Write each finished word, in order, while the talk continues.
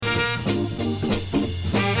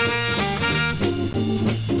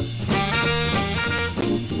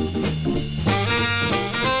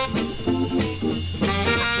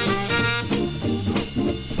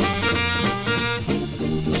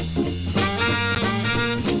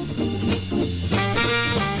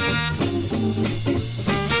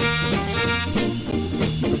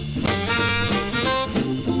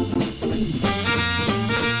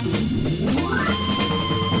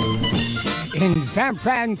San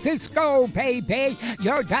Francisco, baby.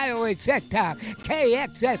 Your dial is set to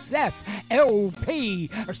KXSF LP.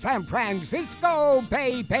 San Francisco,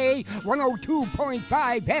 baby.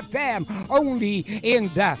 102.5 FM. Only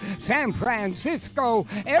in the San Francisco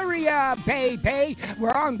area, baby.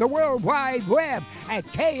 We're on the World Wide Web at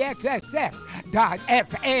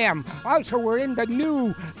KXSF.FM. Also, we're in the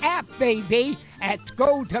new app, baby.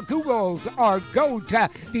 Go to Google's or go to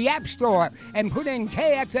the App Store and put in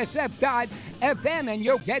KXSF.FM and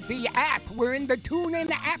you'll get the app. We're in the TuneIn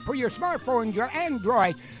app for your smartphone, your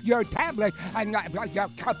Android, your tablet, and your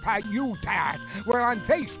UTAS. We're on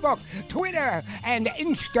Facebook, Twitter, and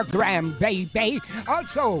Instagram, baby.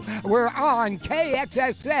 Also, we're on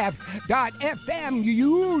KXSF.FM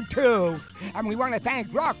YouTube. And we want to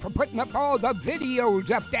thank Rock for putting up all the videos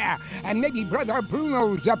up there. And maybe Brother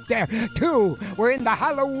Bruno's up there, too. We're in the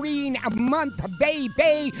Halloween month,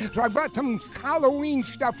 baby. So I brought some Halloween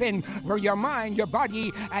stuff in for your mind, your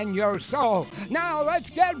body, and your soul. Now let's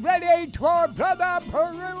get ready for Brother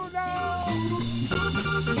Bruno.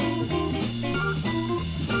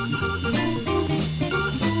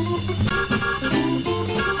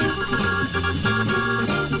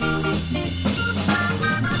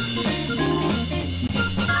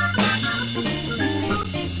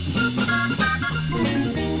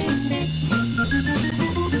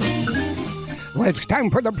 Well, it's time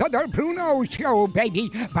for the Brother Bruno Show, baby,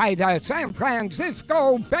 by the San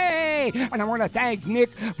Francisco Bay. And I want to thank Nick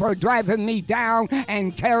for driving me down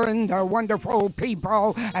and Karen, the wonderful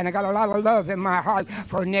people. And I got a lot of love in my heart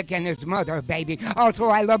for Nick and his mother, baby. Also,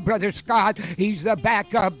 I love Brother Scott. He's the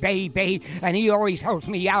backup, baby, and he always helps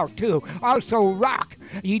me out, too. Also, Rock.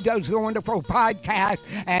 He does the wonderful podcast,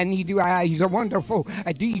 and he's a wonderful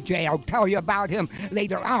DJ. I'll tell you about him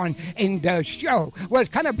later on in the show. Well,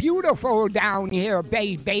 it's kind of beautiful down here,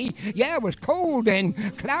 baby. Yeah, it was cold and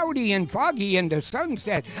cloudy and foggy in the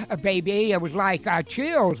sunset, baby. It was like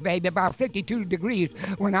chills, baby, about 52 degrees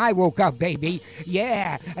when I woke up, baby.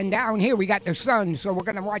 Yeah, and down here we got the sun, so we're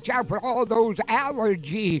going to watch out for all those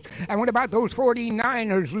allergies. And what about those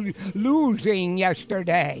 49ers losing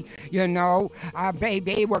yesterday? You know, baby.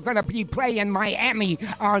 We're going to be playing Miami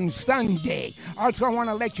on Sunday. Also, I want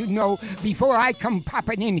to let you know, before I come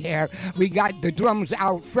popping in here, we got the drums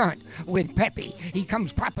out front with Peppy. He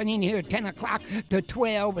comes popping in here 10 o'clock to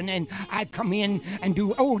 12, and then I come in and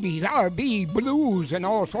do oldies, R&B, blues, and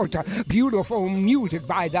all sorts of beautiful music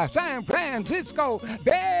by the San Francisco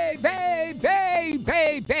Bay, Bay, Bay,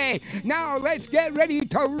 Bay, Bay. Now, let's get ready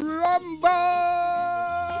to rumble!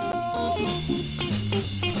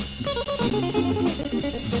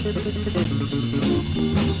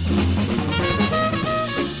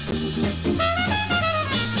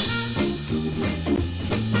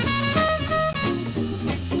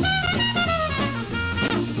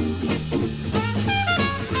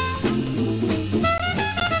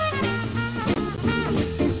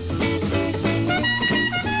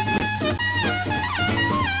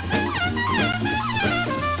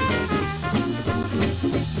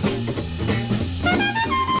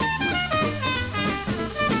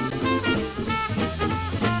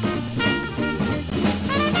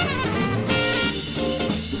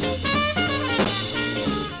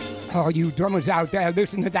 All you drummers out there,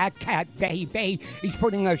 listen to that cat, baby. He's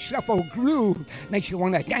putting a shuffle groove. Makes you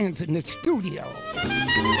want to dance in the studio.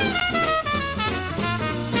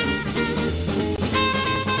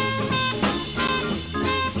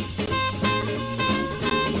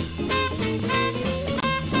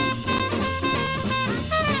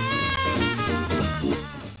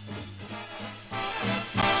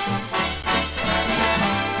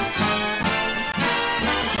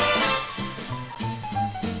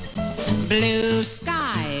 Blue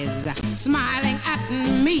skies smiling at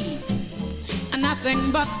me, nothing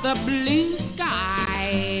but the blue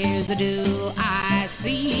skies do I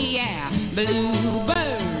see. Yeah,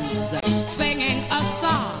 bluebirds singing a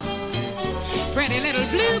song, pretty little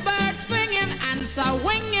bluebirds singing and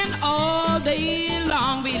swinging all day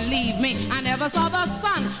long. Believe me, I never saw the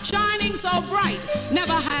sun shining so bright,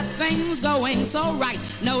 never had things going so right.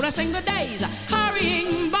 Noticing the days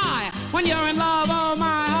hurrying by, when you're in love, oh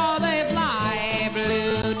my, how they fly.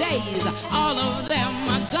 Blue days, all of them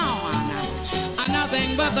are gone,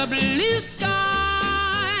 nothing but the blue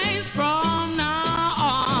skies from now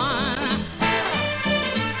on.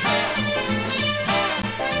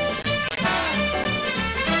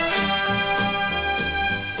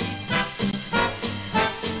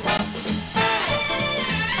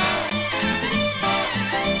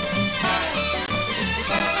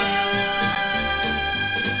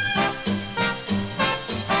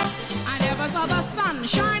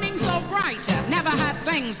 Shining so bright, never had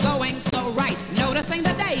things going so right. No sing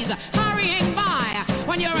the days hurrying by.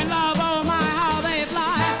 When you're in love, oh my, how they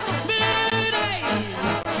fly. Blue days,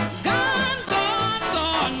 gone, gone,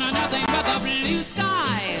 gone, nothing but the blue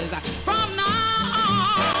skies. From now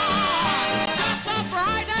on, just the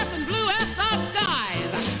brightest and bluest of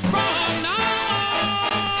skies. From now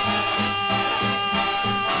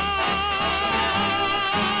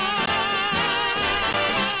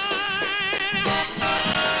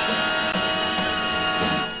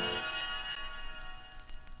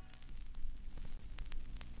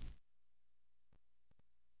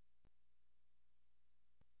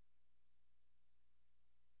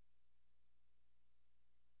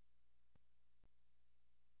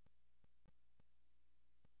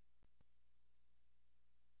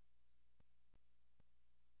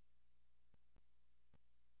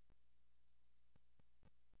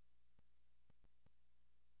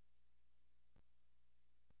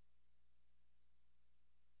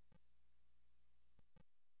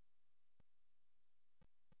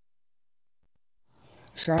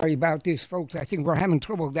Sorry about this, folks. I think we're having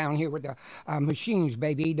trouble down here with the machines,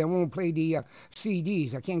 baby. They won't play the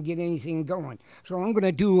CDs. I can't get anything going. So I'm going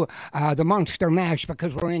to do the Monster Mash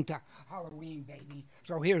because we're into Halloween, baby.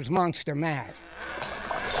 So here's Monster Mash.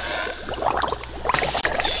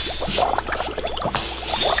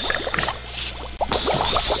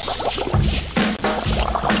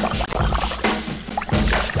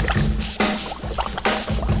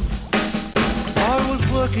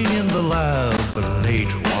 Working in the lab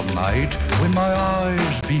late one night when my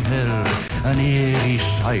eyes beheld an eerie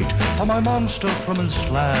sight. For my monster from his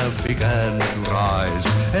slab began to rise,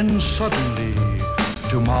 and suddenly,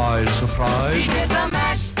 to my surprise, he did the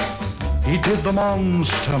mash. He did the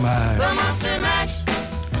monster mash. The monster mash.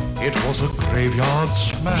 It was a graveyard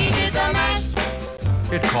smash. He did the mash.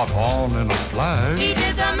 It caught on in a flash. He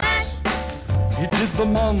did the mash. He did the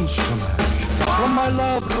monster mash. From my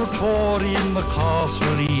laboratory in the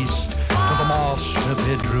castle east to the master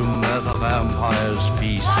bedroom where the vampires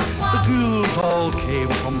feast, the ghouls all came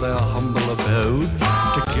from their humble abode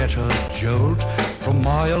to get a jolt from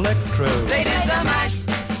my electrode. They did the mash.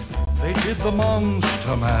 They did the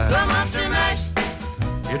monster mash. The monster mash.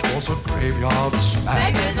 It was a graveyard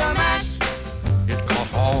smash. They did the mash. It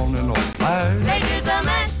caught on in a flash. They did the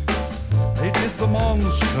mash. They did the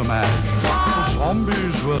monster mash. The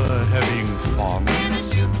zombies were having fun. In a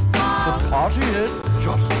shoot. The party had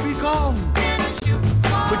just begun. In a shoot.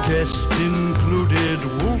 The guests included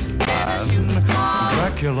Wolfman,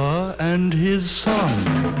 Dracula, and his son.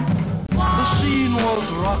 The scene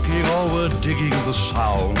was rocking, all were digging the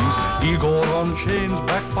sounds. Igor on chains,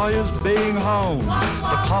 backed by his baying hounds.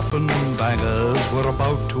 The coffin bangers were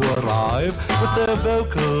about to arrive with their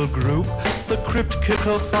vocal group, the Crypt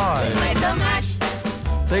Kicker Five. They played the mash.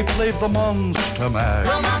 They played the monster mash.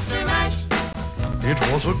 The monster mash. It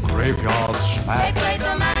was a graveyard They smash. played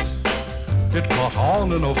the mash. It caught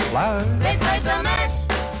on in a flash. They played the mash.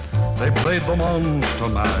 They played the monster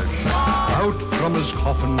mash. Out from his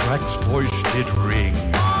coffin, Drac's voice did ring.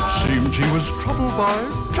 Seemed he was troubled by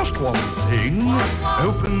just one thing.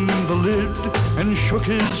 Opened the lid and shook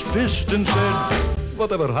his fist and said,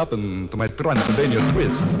 "Whatever happened to my Transylvania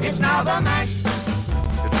twist?" It's now the mash.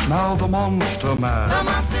 It's now the monster The mash.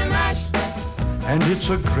 monster mash. And it's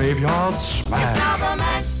a graveyard It's now smash. the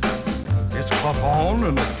mash. It's caught on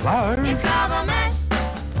in a It's flash. now the mash.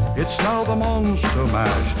 It's now the monster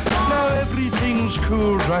mash. Now everything's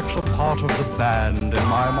cool. Drac's a part of the band, and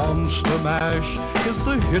my monster mash is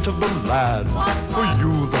the hit of the land. For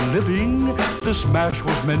you, the living, this mash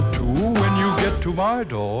was meant to. When you get to my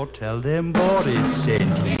door, tell them Boris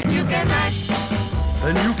sent me. You can mash.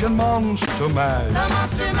 Then you can monster mash, The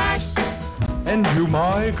monster mash. and you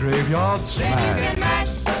my graveyard Then you smash. can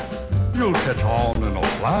mash. You'll catch on in a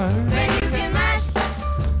flash. Then you can mash.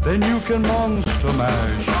 Then you can monster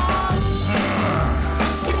mash.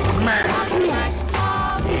 Monster mash.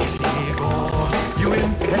 You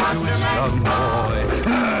impetuous young boy.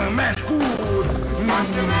 Mash good.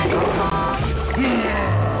 Monster mash.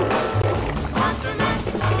 Monster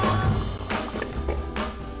mash.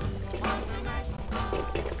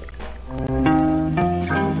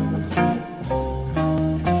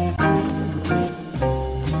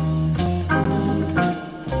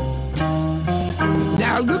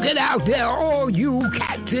 Now look it out there, all you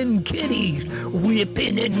cats and kitties,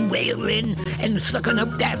 whipping and wailing and sucking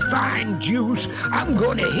up that fine juice. I'm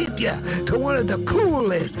gonna hit you to one of the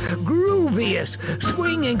coolest, grooviest,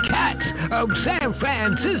 swinging cats of San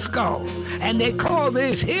Francisco. And they call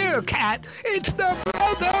this here cat, it's the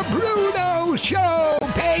Brother Bruno Show,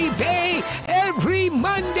 baby, every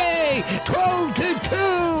Monday, 12 to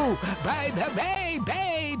 2, by the Bay,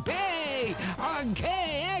 on KXSF.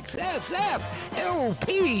 KXSF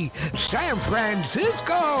LP San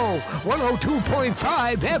Francisco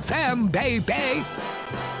 102.5 FM, baby.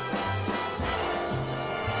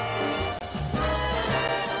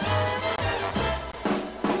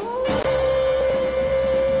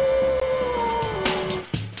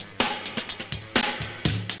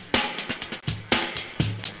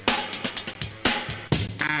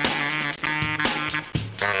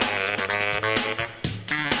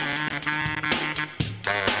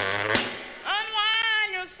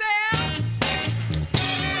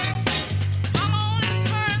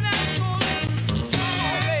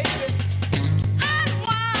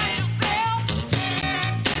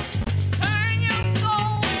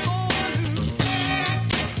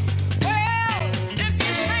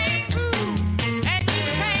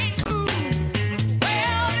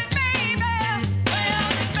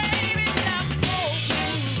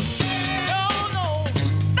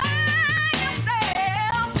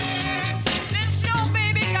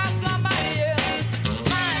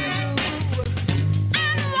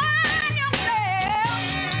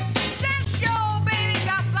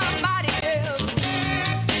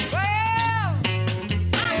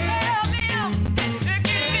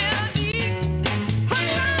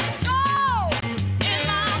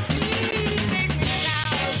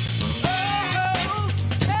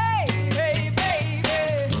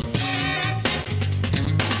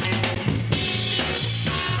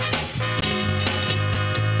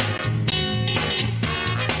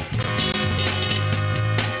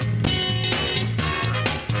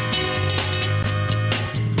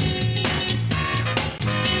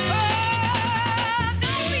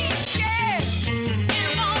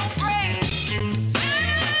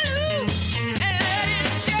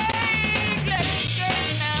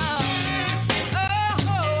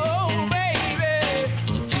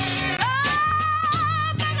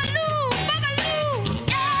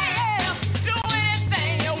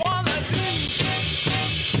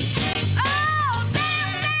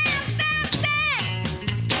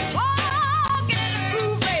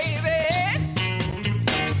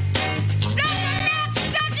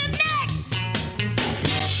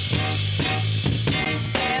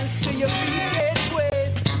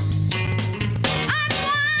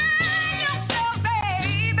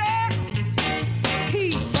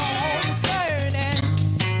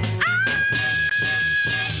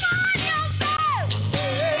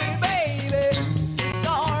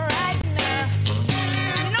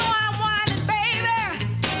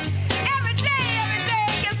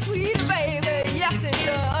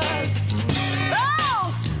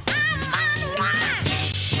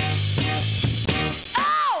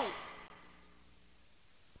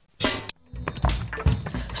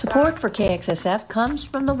 Support for KXSF comes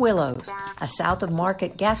from the Willows, a south of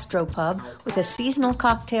Market gastropub with a seasonal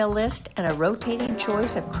cocktail list and a rotating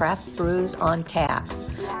choice of craft brews on tap.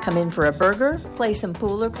 Come in for a burger, play some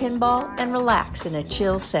pool or pinball, and relax in a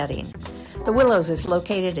chill setting. The Willows is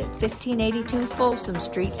located at 1582 Folsom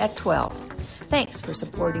Street at 12th. Thanks for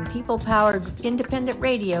supporting people-powered independent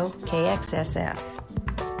radio, KXSF.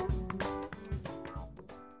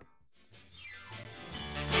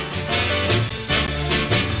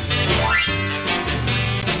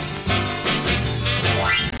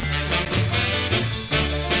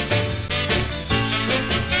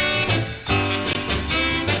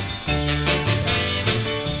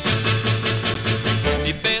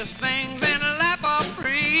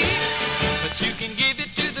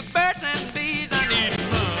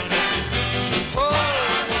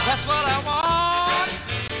 That's what I want.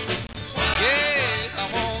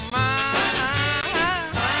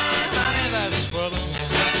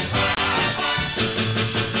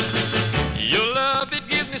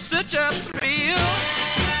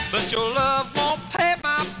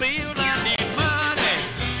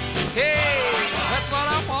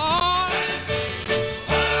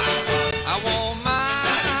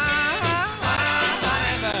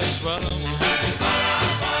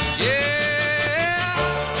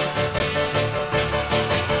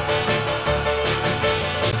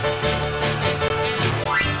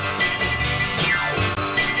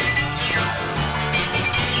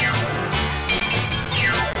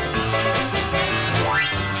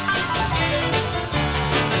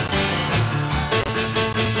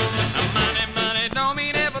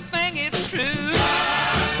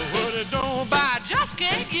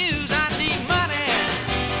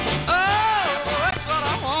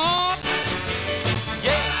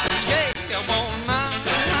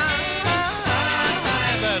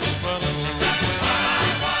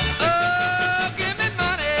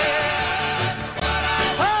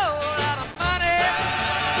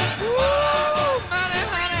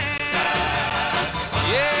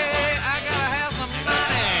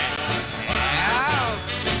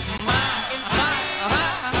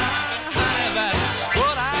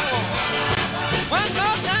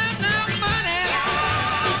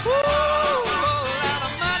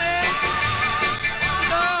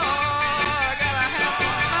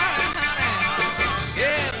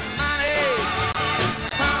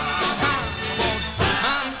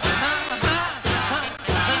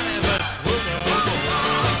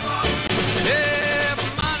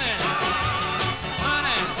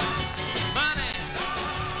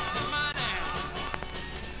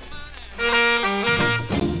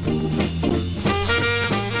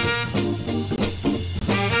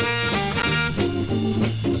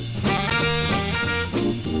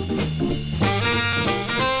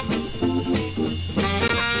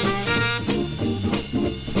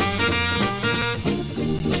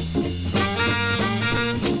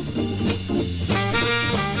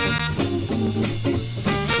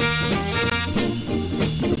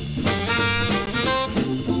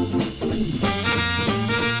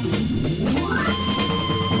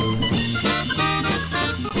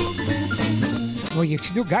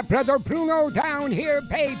 still got Brother Bruno down here,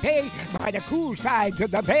 baby, by the cool sides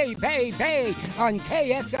of the bay, on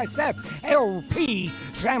KXSF LP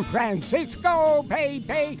San Francisco,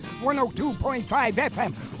 baby, 102.5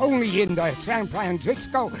 FM, only in the San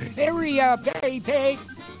Francisco area, baby.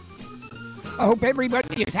 I hope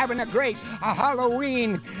everybody is having a great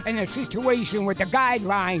Halloween in a situation with the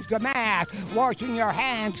guidelines, the mask, washing your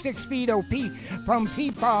hands 6 feet from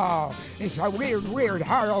people. It's a weird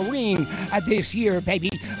Halloween this year,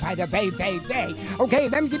 baby, by the Bay. Okay,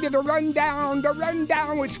 let me give you the rundown,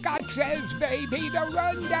 what Scott says, baby, the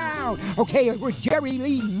rundown. Okay, it was Jerry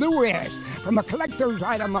Lee Lewis from a collector's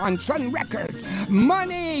item on Sun Records.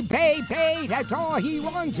 Money, baby, that's all he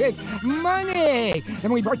wanted, money.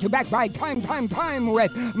 Then we brought you back by Time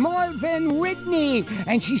with Marvin Whitney.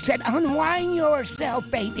 And she said, unwind yourself,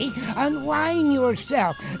 baby, unwind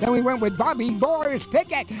yourself. Then we went with Bobby Boris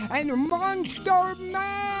Pickett and Monster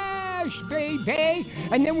Mash, baby.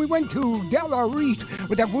 And then we went to Della Reese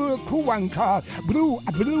with a real cool one called Blue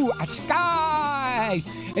Sky.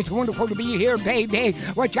 It's wonderful to be here, baby.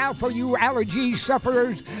 Watch out for you allergy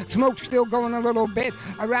sufferers. Smoke's still going a little bit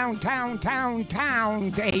around town,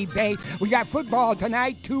 baby. We got football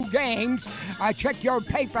tonight, 2 games. Check your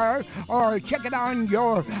paper or check it on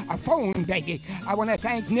your phone, baby. I want to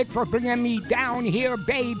thank Nick for bringing me down here,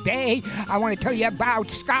 baby. I want to tell you about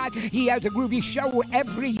Scott. He has a groovy show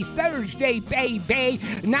every Thursday, baby,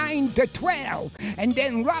 9 to 12. And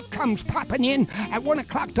then Rock comes popping in at 1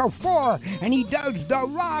 o'clock till 4, and he does the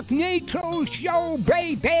Rock Nato Show,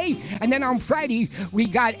 baby. And then on Friday, we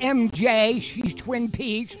got MJ. She's Twin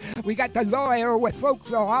Peaks. We got the lawyer with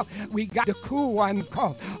folklore. We got the cool one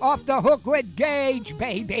called Off the Hook with Gage,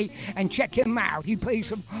 baby. And check him out. He plays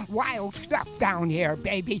some wild stuff down here,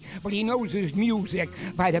 baby. But he knows his music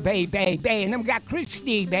by the Bay. And then we got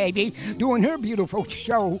Christy, baby, doing her beautiful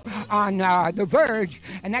show on The Verge.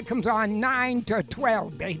 And that comes on 9 to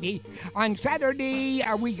 12, baby. On Saturday,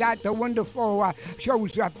 we got the wonderful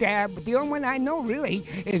shows up there. But the only one I know, really,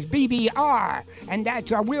 is BBR. And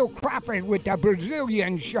that's Will Crawford with the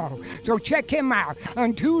Brazilian show. So check him out.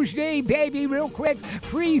 On Tuesday, baby, real quick,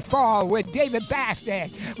 Free Fall with David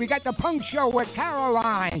Bassett. We got the Punk Show with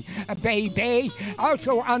Caroline, baby.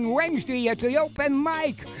 Also on Wednesday, it's the open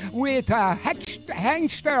mic with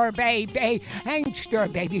Hangster,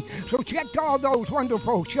 baby. So check all those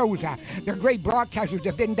wonderful shows out. They're great broadcasters.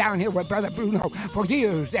 Have been down here with Brother Bruno for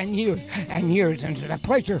years and years, and it's a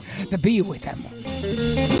pleasure to be with them.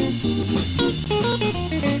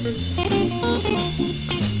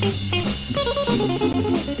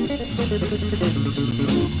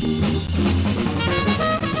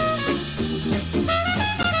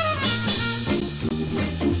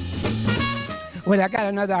 Well, I got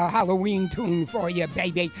another Halloween tune for you,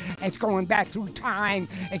 baby. It's going back through time.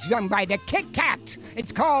 It's done by the Kit Kats.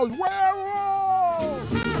 It's called Werewolf.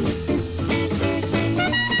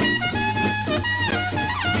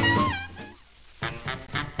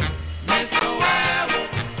 Mr.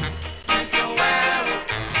 Werewolf,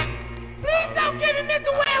 please don't give me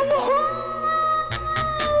Mr. Werewolf.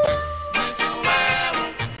 Mr.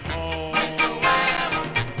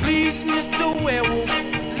 Werewolf, please, Mr. Werewolf,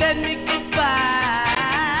 let me get by.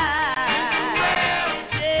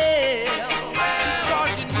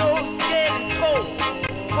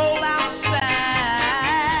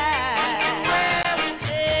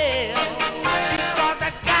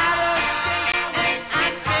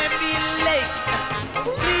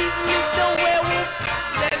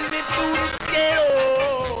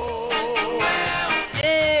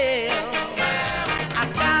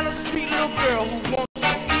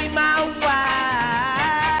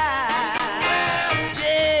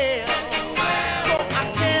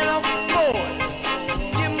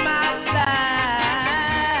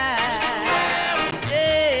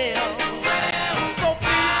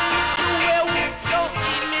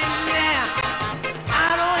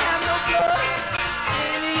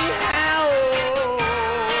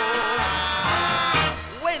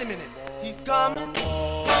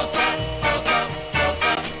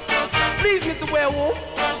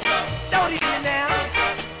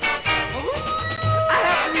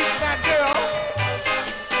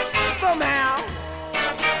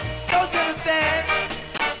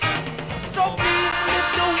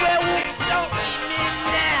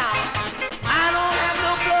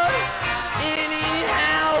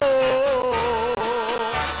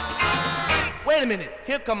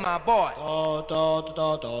 Here come my boy.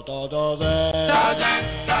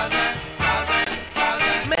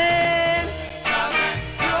 Man,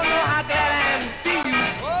 you don't know how glad I am to see you.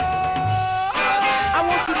 I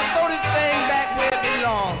want you to throw this thing back where it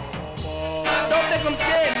belongs. Don't think I'm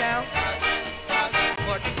scared now.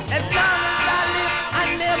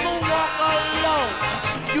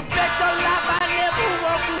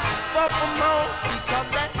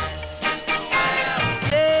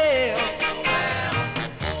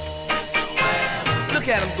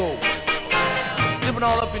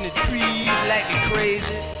 jumping all up in the trees like they're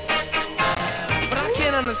crazy. But I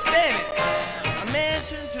can't understand it. A man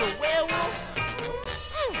turned to a werewolf?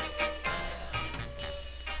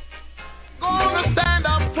 Gonna stand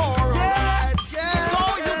up for a right, so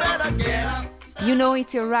you better get up. You know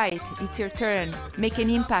it's your right, it's your turn. Make an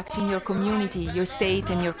impact in your community, your state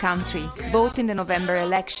and your country. Vote in the November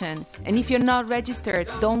election. And if you're not registered,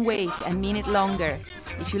 don't wait and mean it longer.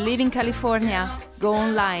 If you live in California, go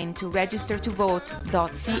online to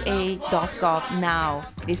registertovote.ca.gov now.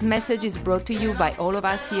 This message is brought to you by all of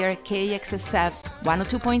us here at KXSF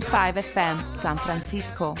 102.5 FM, San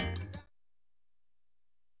Francisco.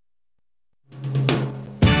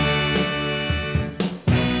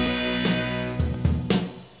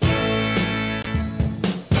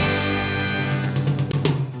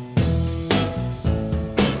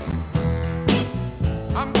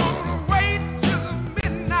 I'm gonna wait till the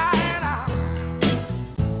midnight hour.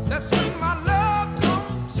 That's when my love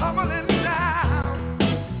comes tumbling down.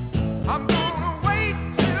 I'm gonna wait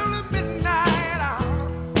till the midnight hour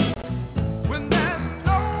when there's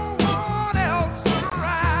no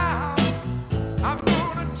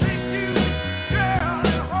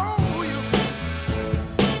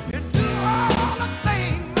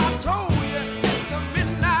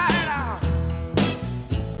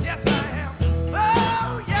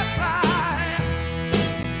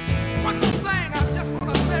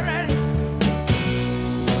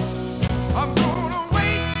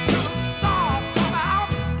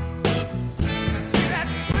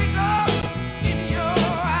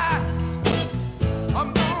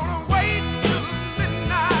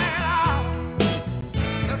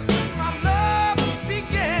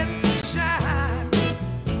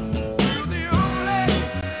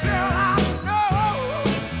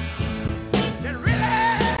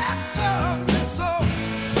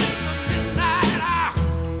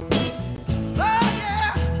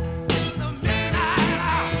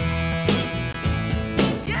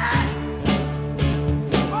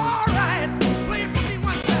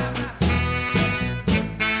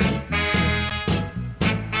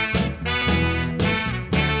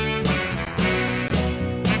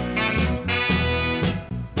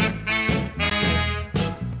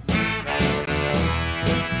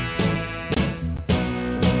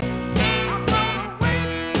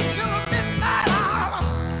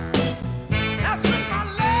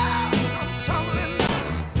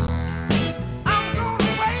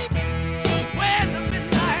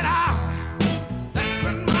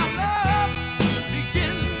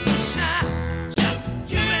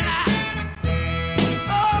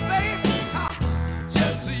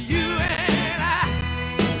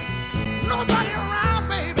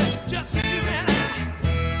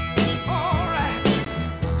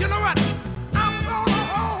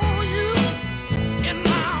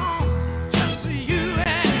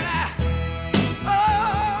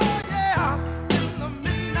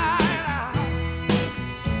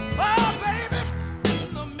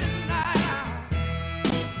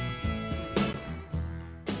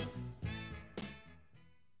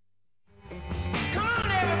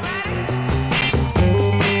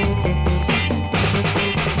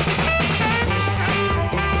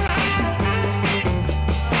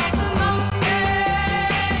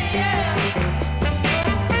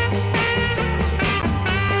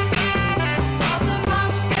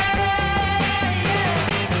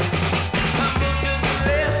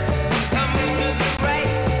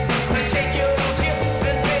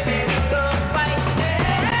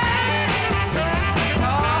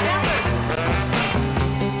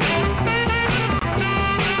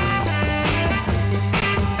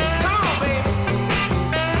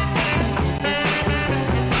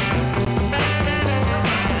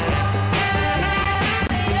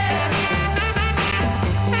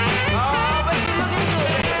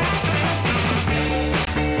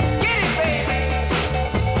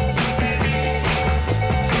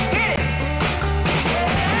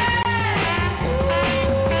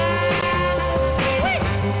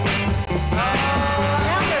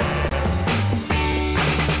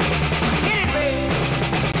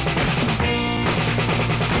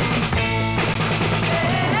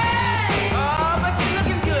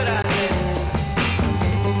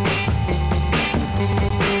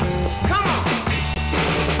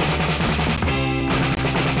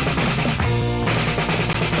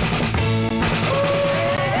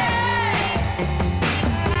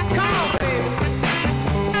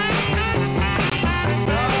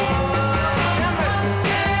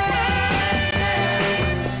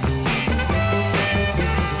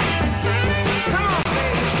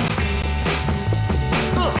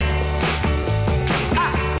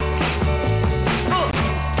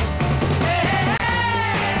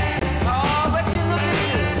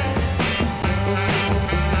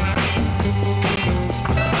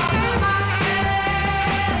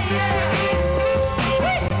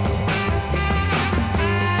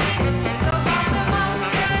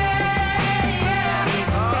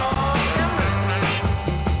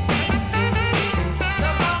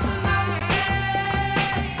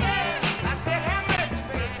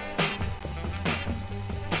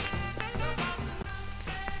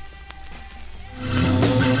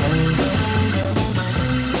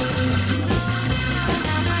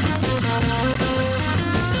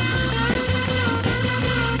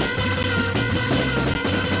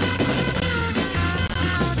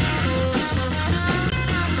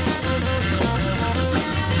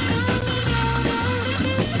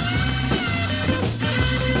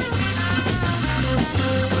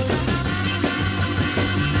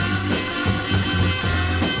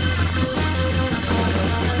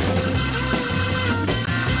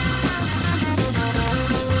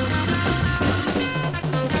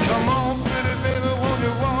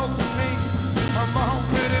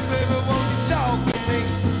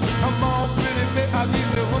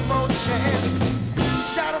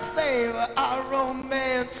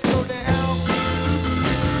slow down.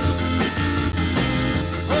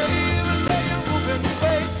 Every day you're moving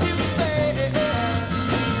way too fast.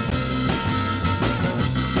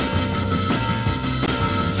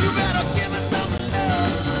 You better give me some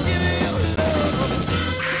love, give me your love.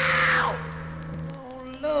 Ow! Oh,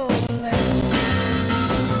 Lord, yeah.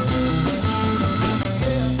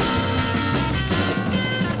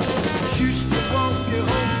 Used to walk you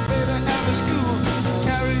home, baby, after school,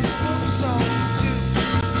 carry your books on too.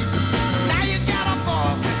 Now you got a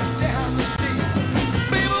boyfriend down the street.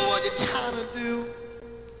 Baby, what you trying to do?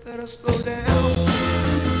 Better slow down.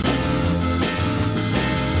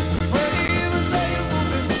 Well, even though you're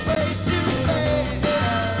moving way too fast.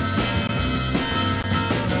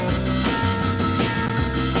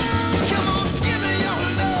 Come on, give me your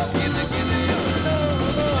love, give me your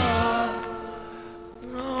love.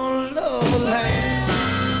 No love land.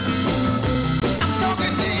 I'm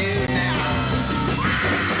talking to you now.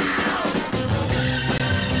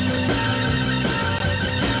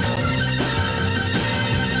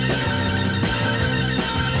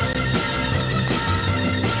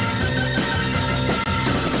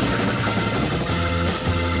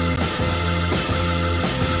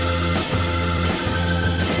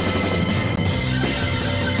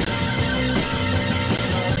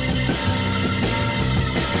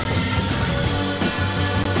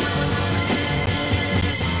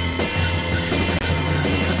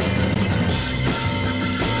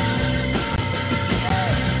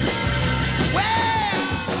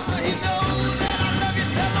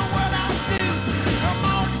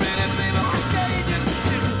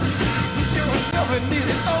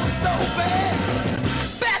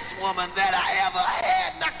 That I ever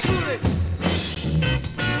had, now truly.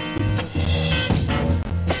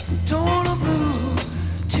 Don't wanna move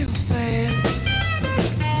too fast.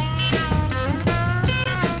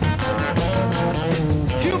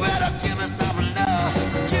 You better give me some love,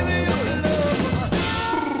 give me your love.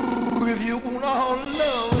 If you want all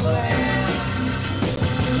love,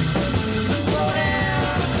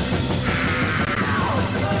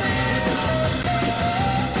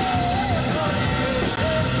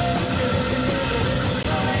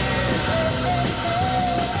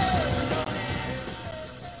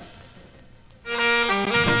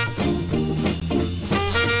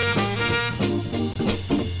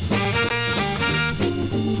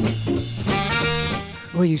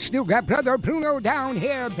 We still got Brother Bruno down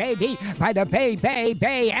here, baby, by the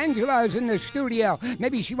Bay. Angela's in the studio.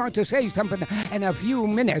 Maybe she wants to say something in a few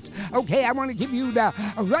minutes. Okay, I want to give you the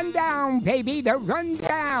rundown, baby, the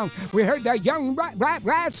rundown. We heard the Young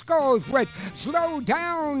Rascals with Slow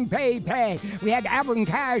Down, baby. We had Alan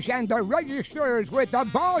Cash and the Registers with the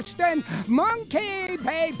Boston Monkey,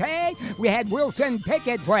 baby. We had Wilson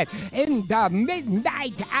Pickett with In the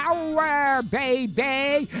Midnight Hour,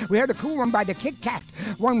 baby. We heard a cool one by the Kit Kat.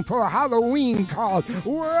 One for Halloween called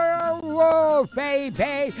Werewolf,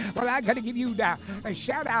 baby. Well, I got to give you a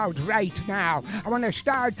shout out right now. I want to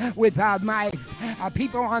start with my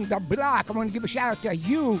people on the block. I want to give a shout out to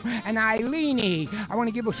you and Eileenie. I want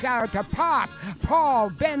to give a shout out to Pop, Paul,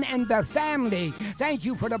 Ben, and the family. Thank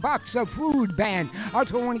you for the box of food, Ben.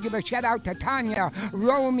 Also, I want to give a shout out to Tanya,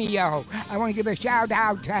 Romeo. I want to give a shout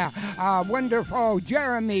out to wonderful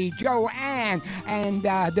Jeremy, Joanne, and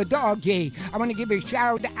the doggy. I want to give a shout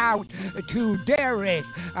out to Derek,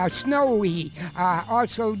 Snowy,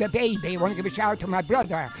 also the baby. I want to give a shout out to my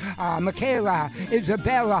brother, Michaela,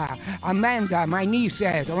 Isabella, Amanda, my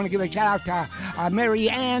nieces. I want to give a shout out to Mary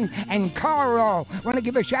Ann and Carl. I want to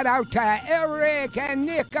give a shout out to Eric and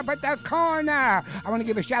Nick up at the corner. I want to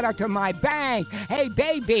give a shout out to my bank. Hey,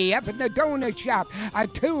 baby, up at the donut shop,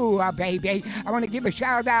 too, baby. I want to give a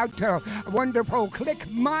shout out to wonderful Click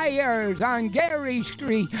Myers on Gary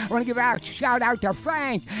Street. I want to give a shout out to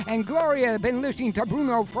Frank and Gloria. I've been listening to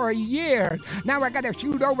Bruno for years. Now I got to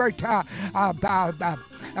shoot over to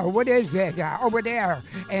what is it over there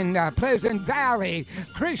in Pleasant Valley.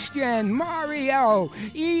 Christian, Mario,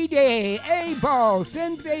 Edie, Abel,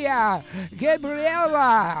 Cynthia,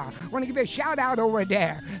 Gabriella. I want to give a shout out over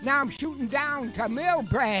there. Now I'm shooting down to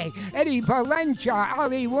Millbrae, Eddie Valencia,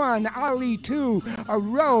 Ollie 1, Ollie 2,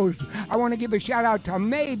 Rose. I want to give a shout out to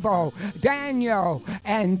Mabel, Daniel,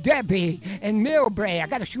 and Debbie in Millbrae. I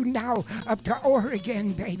got to shoot now up to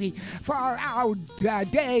Oregon, baby. Far out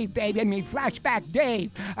Dave, baby. I mean, Flashback Dave.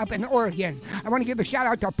 State up in Oregon. I want to give a shout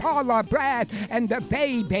out to Paula, Brad, and the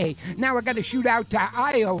baby. Now I got to shoot out to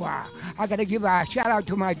Iowa. I got to give a shout out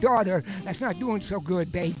to my daughter that's not doing so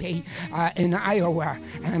good, baby, in Iowa.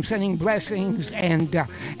 And I'm sending blessings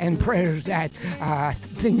and prayers that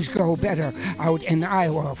things go better out in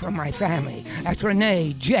Iowa for my family. That's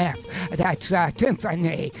Renee, Jeff, that's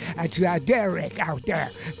Tiffany, that's Derek out there,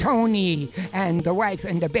 Tony, and the wife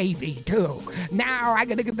and the baby too. Now I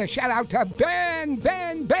got to give a shout out to Ben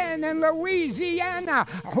in Louisiana.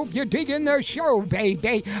 I hope you're digging the show,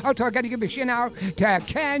 baby. Also, I got to give a shout out to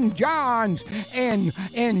Ken Johns in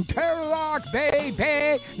Turlock,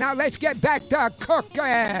 baby. Now let's get back to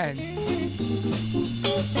cooking.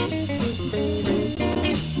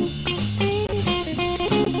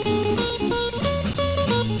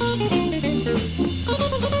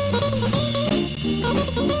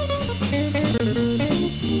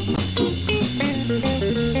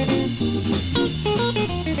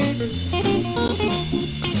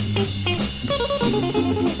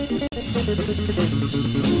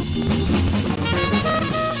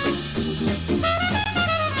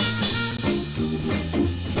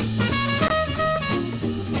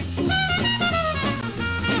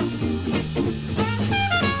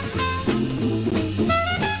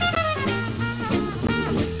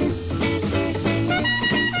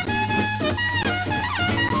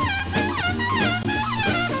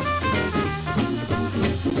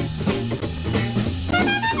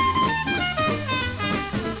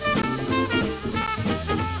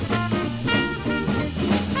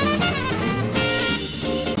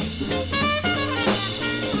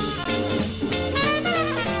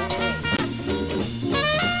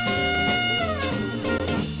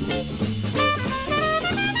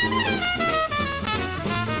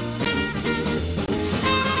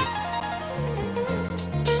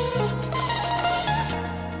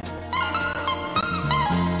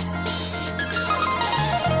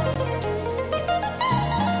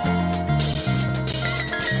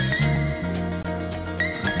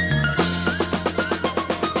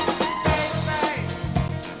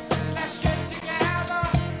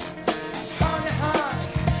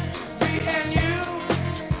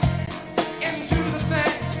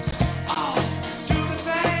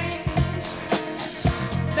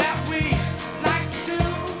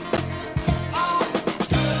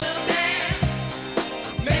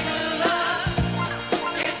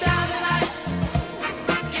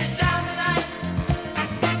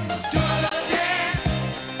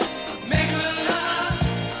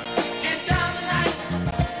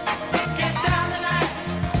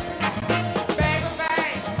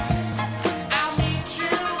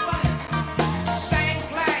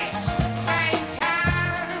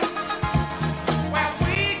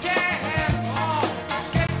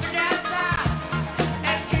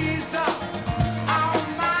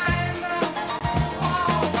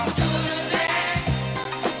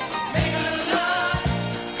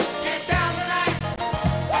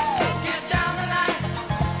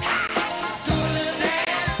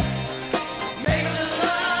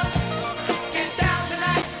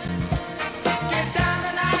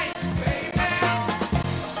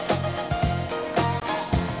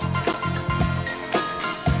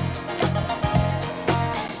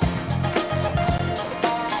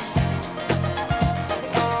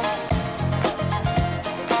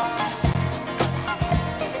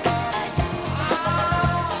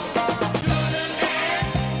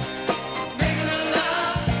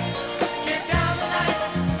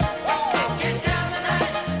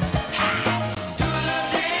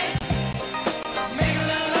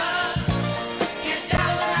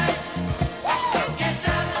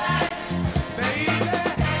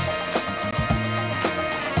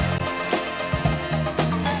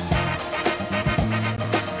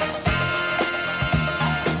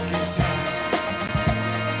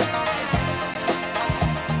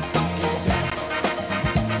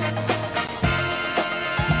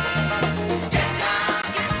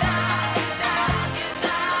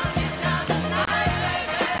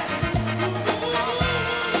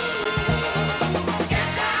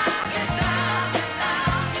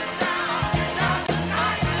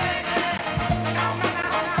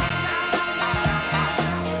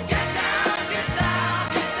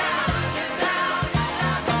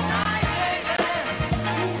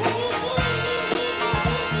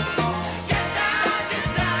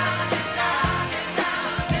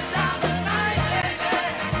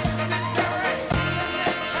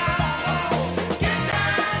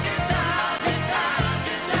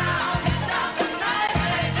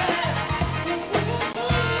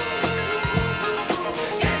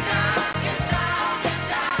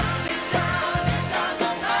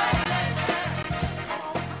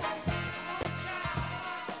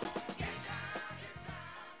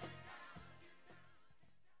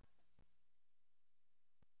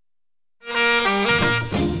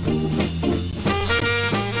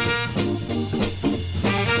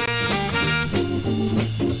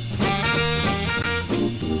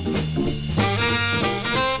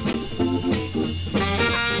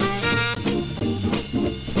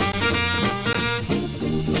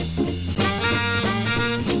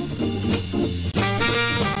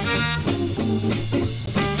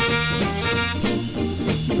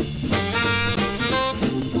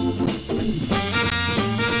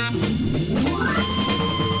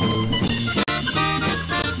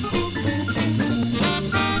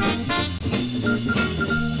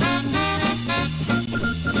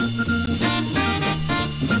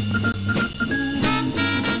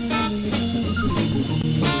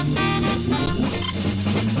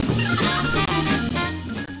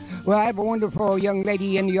 Well, I have a wonderful young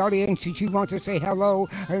lady in the audience, and she wants to say hello.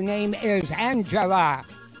 Her name is Angela.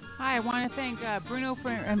 Hi, I want to thank Bruno for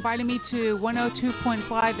inviting me to 102.5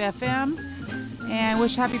 FM, and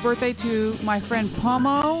wish happy birthday to my friend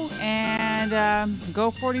Pomo, and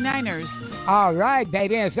go 49ers. All right,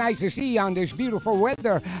 baby. It's nice to see you on this beautiful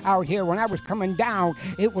weather out here. When I was coming down,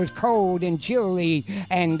 it was cold and chilly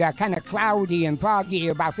and kind of cloudy and foggy,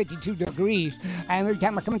 about 52 degrees. And every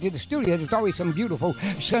time I come into the studio, there's always some beautiful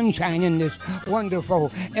sunshine in this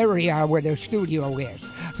wonderful area where the studio is.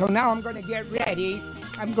 So now I'm going to get ready.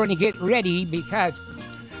 I'm going to get ready because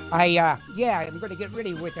I'm going to get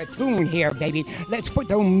ready with a tune here, baby. Let's put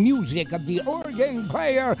the music of the organ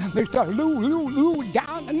player, Mr. Lou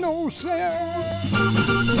down. No, sir.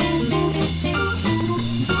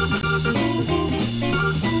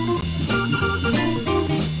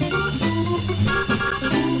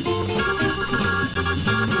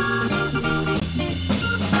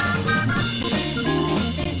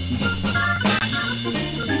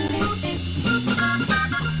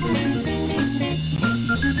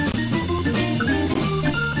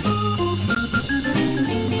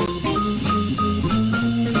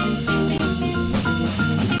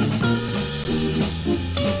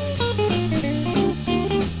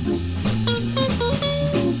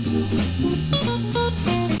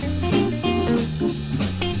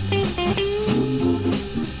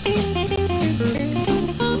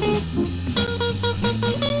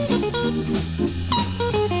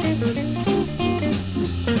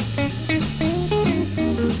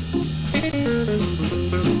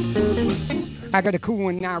 I got a cool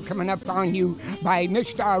one now coming up on you by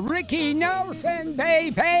Mr. Ricky Nelson,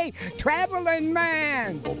 baby, Traveling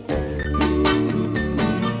Man.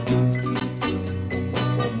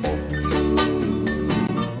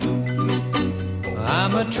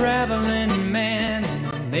 I'm a traveling man,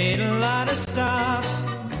 made a lot of stops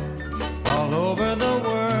all over the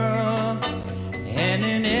world, and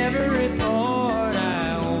in every port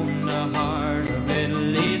I own the heart of at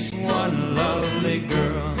least one lovely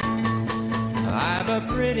girl. I've a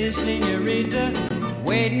pretty senorita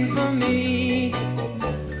waiting for me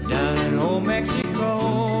down in old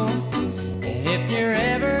Mexico. And if you're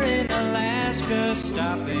ever in Alaska,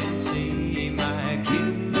 stop and see my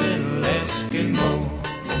cute little Eskimo.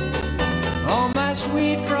 Oh, my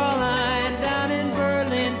sweet Fraulein down in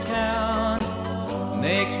Berlin town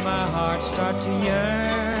makes my heart start to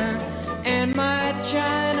yearn. And my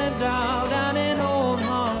China doll down in old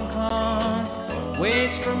Hong Kong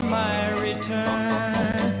waits for my return.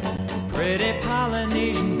 Pretty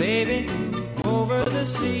Polynesian baby over the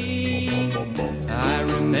sea, I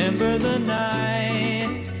remember the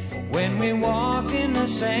night when we walked in the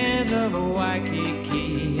sands of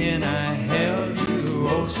Waikiki, and I held you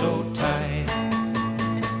oh so tight.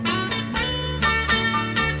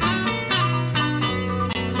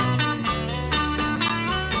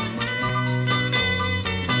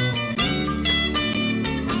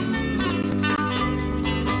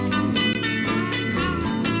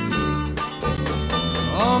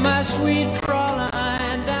 Oh, my sweet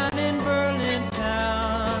Fraulein down in Berlin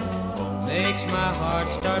town makes my heart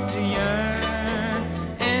start to yearn.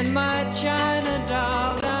 And my China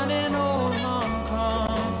doll down in old Hong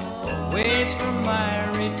Kong waits for my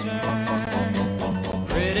return.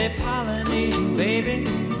 Pretty Polynesian baby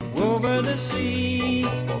over the sea,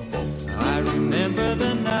 I remember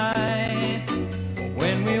the night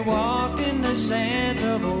when we walked in the sands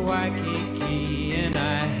of Waikiki, and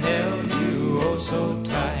I held you oh so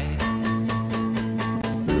tight.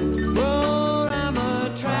 Oh, I'm a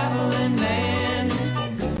traveling man.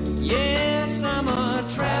 Yes, I'm a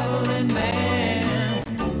traveling man.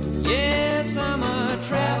 Yes, I'm a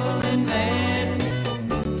traveling man.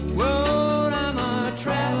 Whoa, I'm a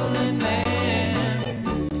traveling man.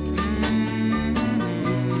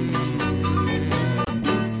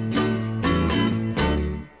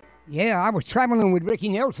 Yeah, I was traveling with Ricky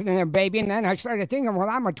Nelson and there, baby, and then I started thinking, well,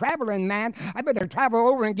 I'm a traveling man. I better travel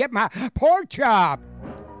over and get my pork chop.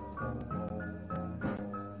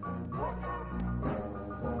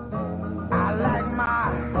 I like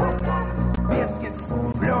my biscuits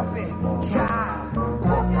fluffy, child,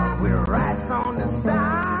 with rice on the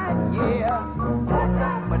side, yeah.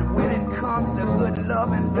 But when it comes to good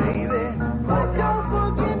loving, baby, don't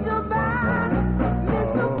forget to buy me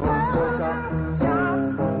some pork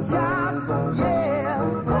chops, yeah.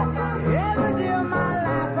 Every day of my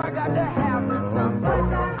life I got to have me some,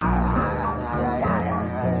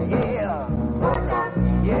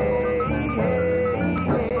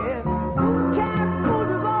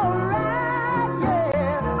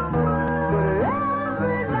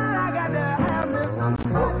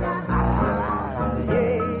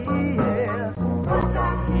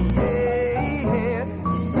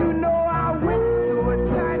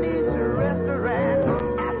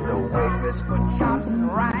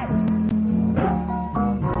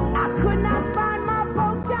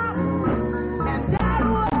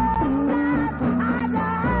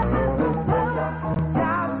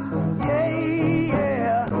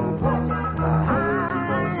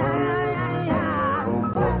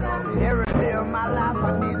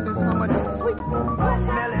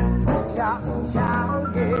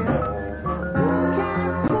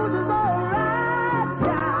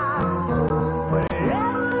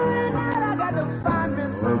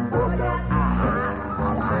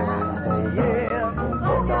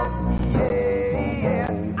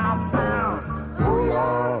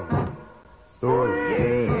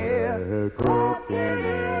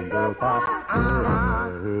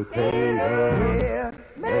 Yeah,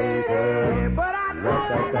 yeah, but I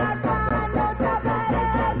could not find no job that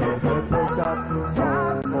had me some pork chops.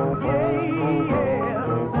 Yeah,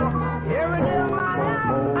 yeah. Every day of my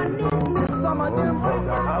life, I need me some of them pork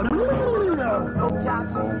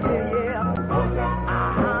chops. Yeah, yeah.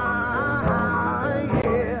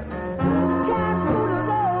 Yeah. Cat food is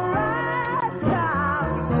alright, child,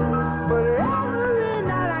 but every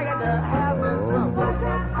night I got to have me some pork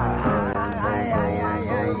chops.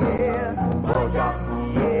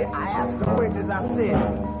 Yeah, I asked the waitress, I said,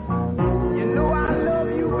 you know I love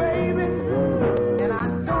you, baby, and I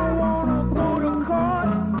don't want to go to court.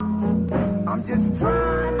 I'm just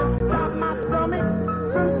trying to stop my stomach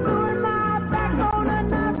from suing my back on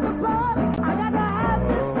enough support. I got to have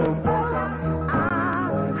this support.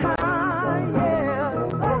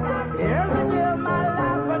 Yeah. Every day of my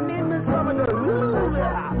life, I need me some of the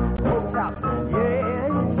pork chops. Yeah,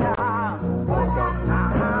 child.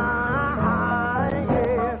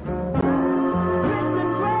 Yeah. Grits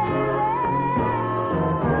and gravy,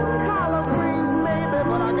 collard greens maybe,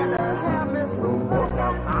 but I got to have me some pork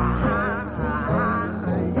chops.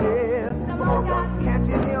 Yeah. Can't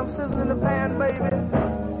you hear them sizzling in the pan, baby?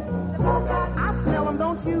 I smell them,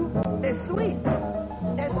 don't you? They're sweet.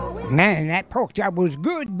 They're sweet. Man, that pork chop was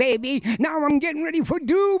good, baby. Now I'm getting ready for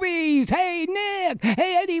doobies. Hey, Nick.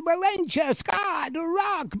 Hey, Eddie Valencia, Scott, The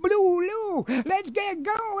Rock, Blue Lou. Let's get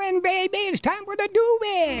going, baby. It's time for the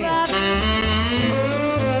doobies.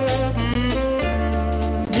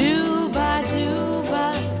 Dooba,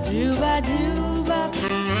 dooba, dooba, dooba.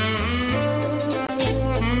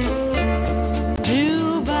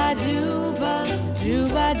 Dooba, dooba,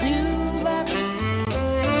 dooba, dooba.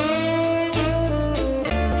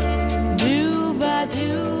 Dooba,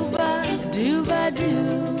 dooba, dooba,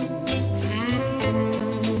 doo.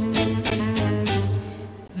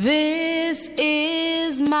 This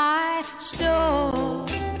is my story.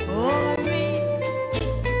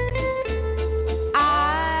 I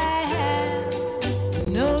have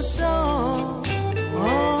no song,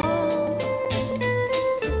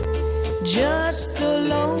 just a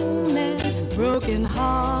lonely, broken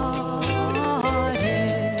hearted.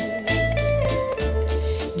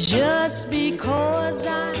 Just because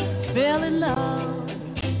I fell in love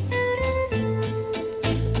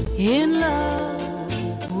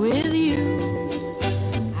with you,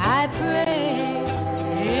 I pray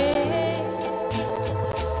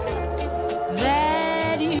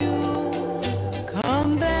that you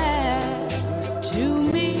come back to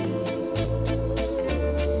me,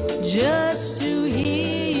 just to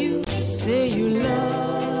hear you say you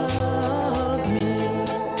love me,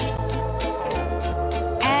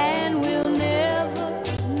 and we'll never,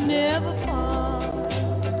 never part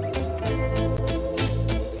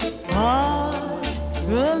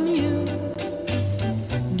from you.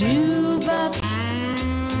 Dooba,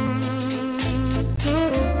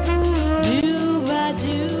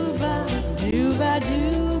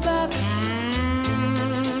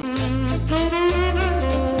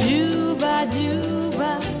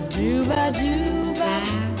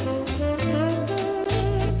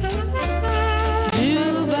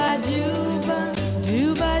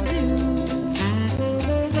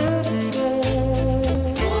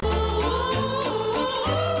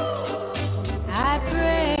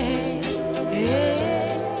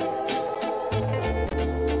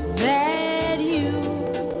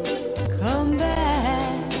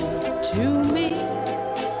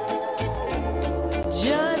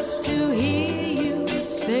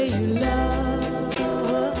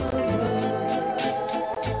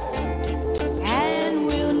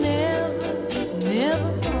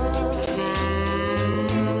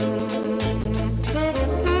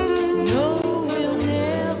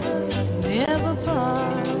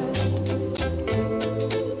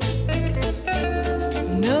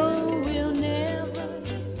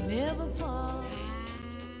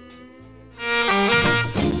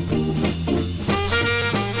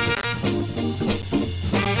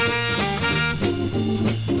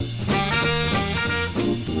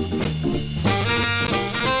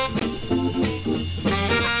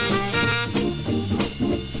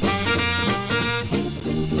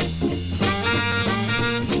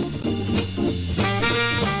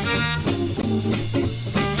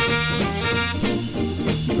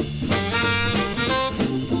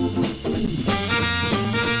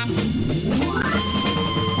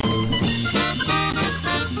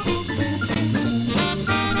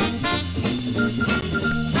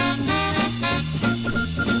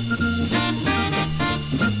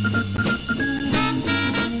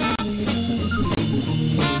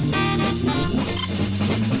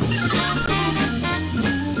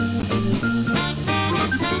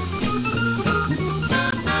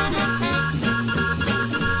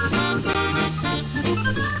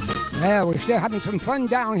 Well, we're still having some fun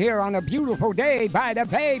down here on a beautiful day by the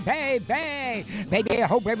Bay, Bay, Bay. Baby, I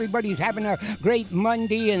hope everybody's having a great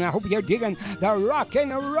Monday, and I hope you're digging the Rock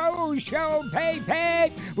and Roll Show,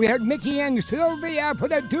 baby. We heard Mickey and Sylvia for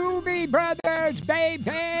the Doobie Brothers,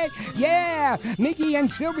 baby. Yeah, Mickey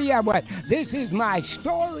and Sylvia, what? This is my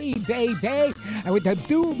story, baby, with the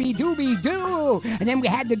Doobie Doobie Doo. And then we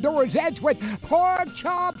had the Doorzettes with Pork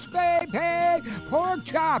Chops, baby. Pork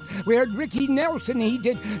Chops. We heard Ricky Nelson, he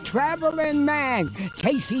did Traveling Man.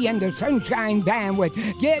 Casey and the Sunshine Band with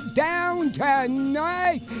Get Down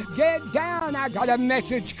Tonight. Get down. I got a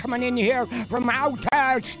message coming in here from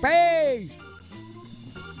outer space.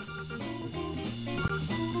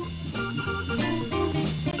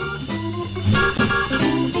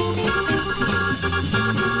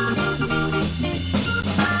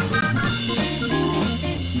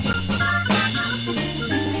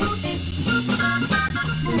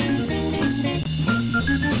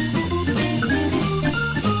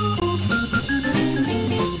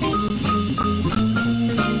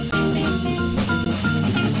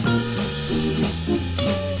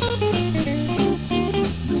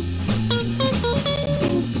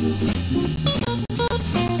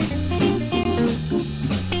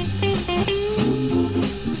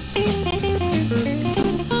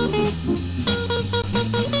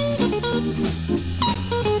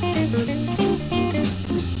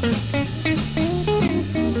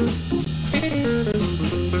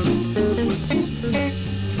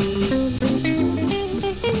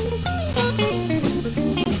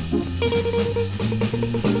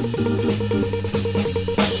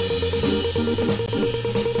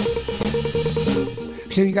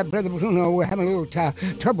 So you got Brother Bruno, we're having a little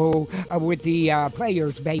trouble with the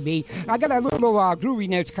players, baby. I got a little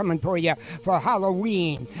grooviness coming for you for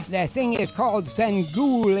Halloween. The thing is called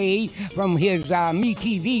Sanguli from his Me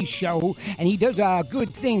TV show, and he does a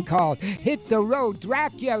good thing called Hit the Road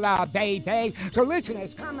Dracula, baby. So listen,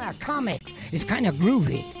 it's kind of comic. It's kind of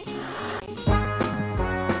groovy.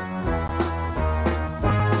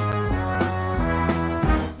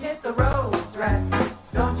 Hit the road, Dracula.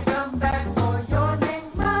 Don't you come back for your name,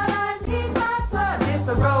 but I need my blood. Hit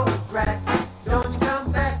the road, Dracula. Don't you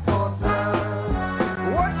come back for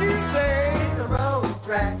blood. What you say? Hit the road,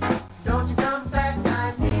 Dracula. Don't you come back,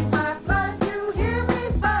 I need my blood. You hear me,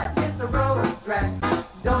 bud? Hit the road, Dracula.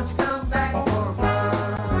 Don't you come back for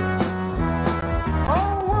blood.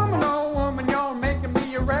 Oh woman, you're making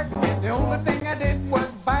me a wreck. The only thing I did was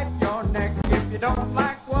bite your neck. If you don't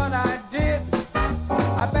like what I did,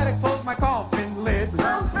 I better close my coffin lid.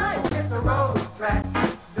 Close right, hit the road, Dracula.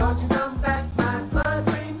 Don't you come back, my blood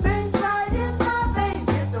remains right in my veins.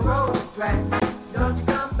 Hit the road, Dracula. Don't you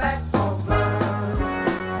come back for blood.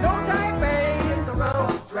 No time, babe. Hit the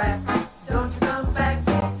road, Dracula. Don't you come back,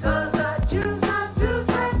 because I choose not to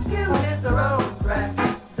transfuse. Hit the road,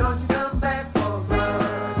 Dracula. Don't you come back for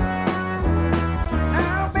blood.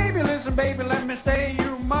 Now, baby, let me stay.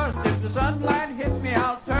 You must. If the sunlight hits me,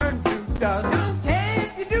 I'll turn to dust. Don't care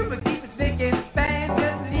if you do, but keep it spick and span.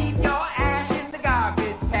 Just leave your ash in the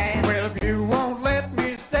garbage can. Well, if you won't let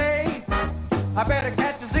me stay, I better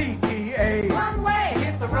catch a ZTA. One way,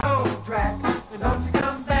 hit the road, Dracula. Don't you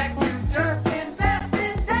come back, you jerk. Invest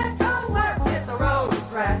in dental work. Hit the road,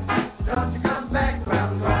 Dracula. Don't you come back,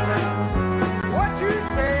 round, round. What you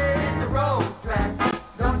say? Hit the road, Dracula.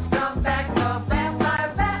 Don't you come back, a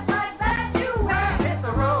vampire bat like that you wear. Hit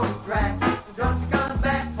the road, Dracula. Don't you come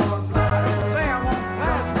back for blood. Say I won't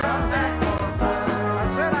pass, Don't you come back for blood.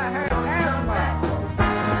 I said I had Don't you come back asthma. for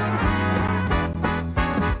blood.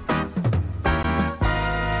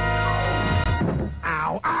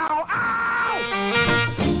 Ow, ow, ow!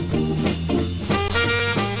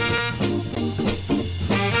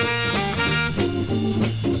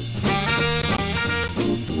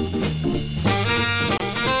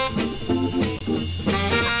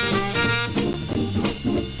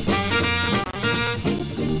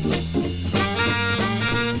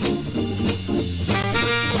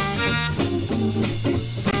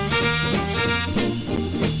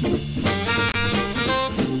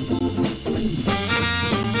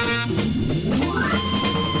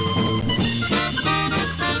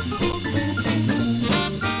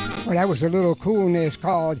 Well, that was a little coolness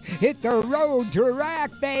called Hit the Road to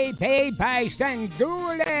Rock, baby, by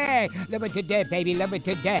Sanguli. Love it to death, baby, love it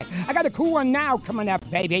to death. I got a cool one now coming up,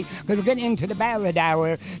 baby, because we're getting into the ballad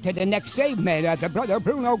hour to the next segment of the Brother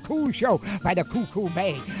Bruno Cool Show by the Cuckoo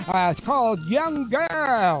Bay. It's called Young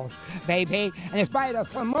Girls, baby, and it's by the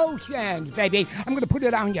Promotions, baby. I'm going to put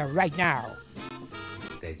it on you right now.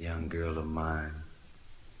 That young girl of mine,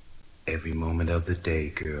 every moment of the day,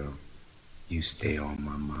 girl, you stay on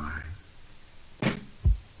my mind.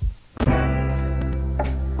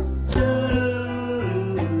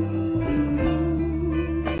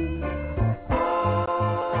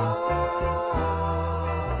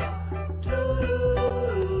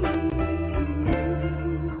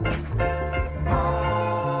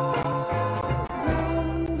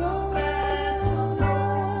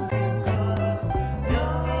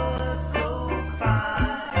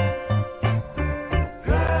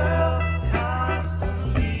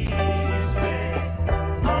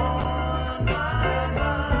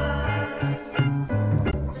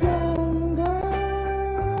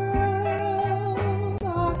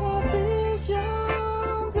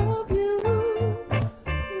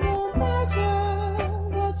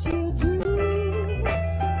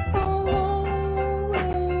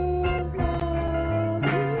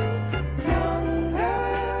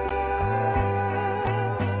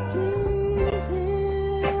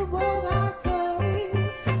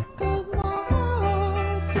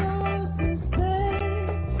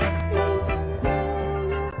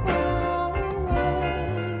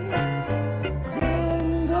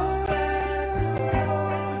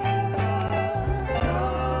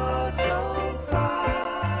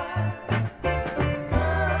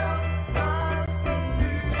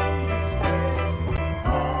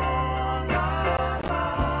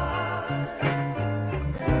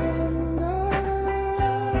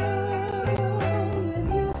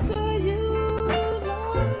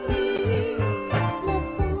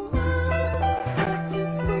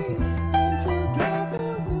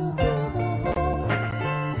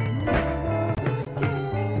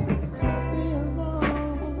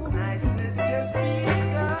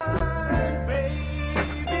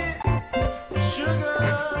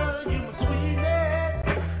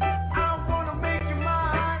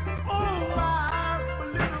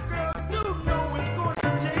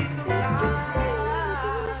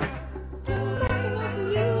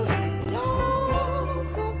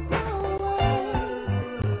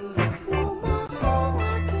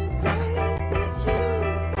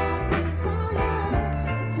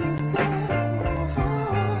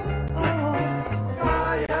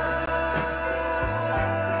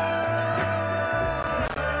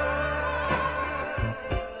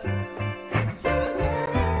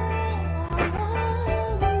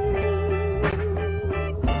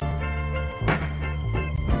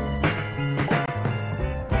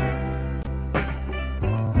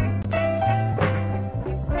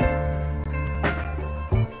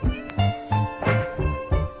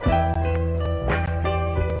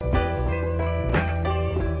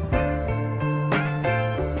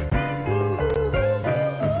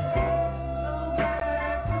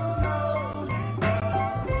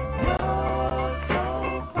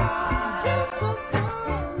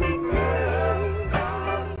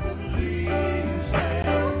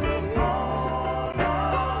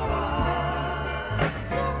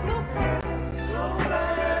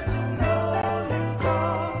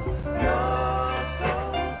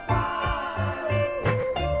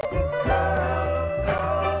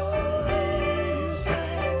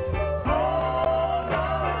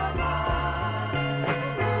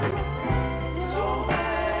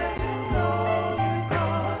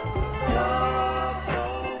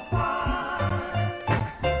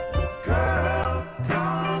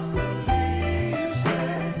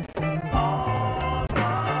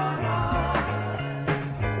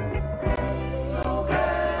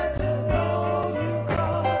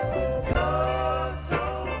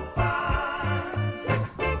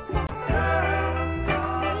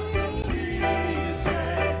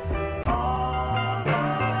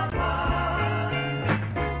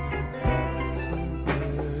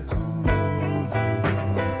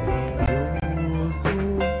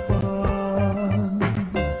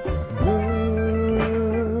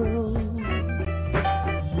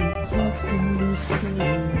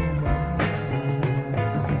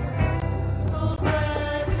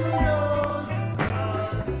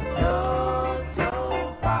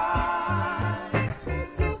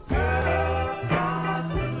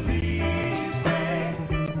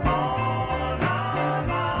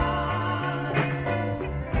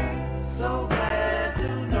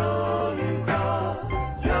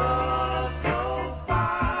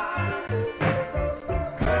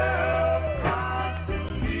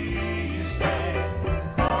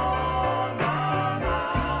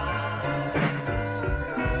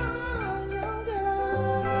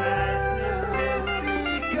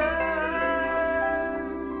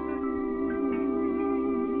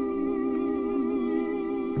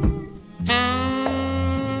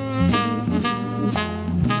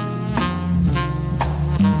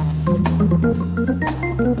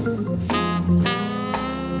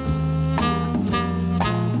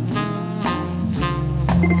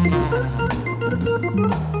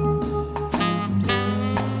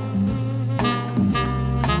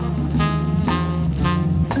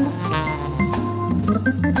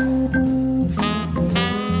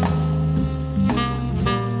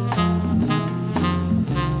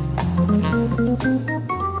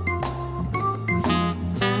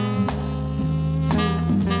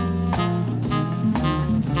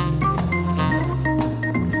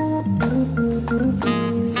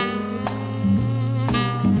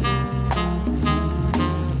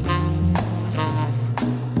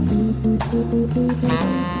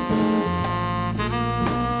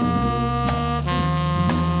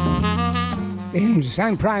 In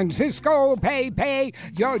San Francisco, Bay,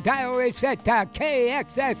 your dial is set to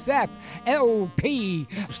KXSF LP.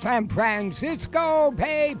 San Francisco,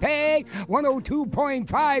 Bay, 102.5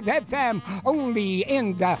 FM, only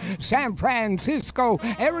in the San Francisco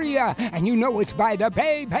area. And you know it's by the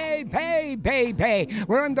Bay.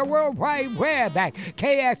 We're on the World Wide Web at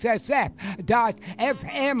KXSF.FM,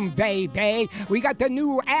 baby. We got the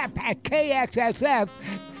new app at KXSF.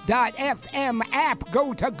 .fm app.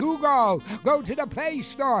 Go to Google. Go to the Play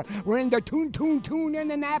Store. We're in the Tune in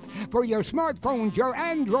an app for your smartphones, your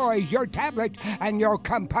Androids, your tablets, and your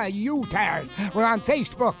computers. We're on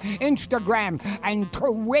Facebook, Instagram, and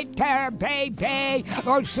Twitter, baby.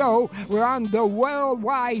 Also, we're on the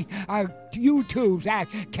worldwide YouTubes at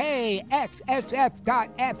KXSF.FM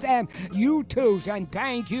YouTubes. And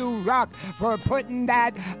thank you, Rock, for putting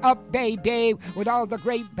that up, baby, with all the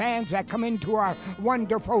great bands that come into our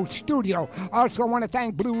wonderful studio. Also, I want to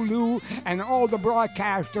thank Blue Lou and all the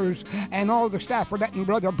broadcasters and all the staff for letting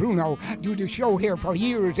Brother Bruno do the show here for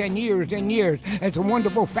years and years and years. It's a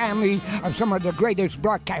wonderful family of some of the greatest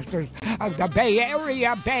broadcasters of the Bay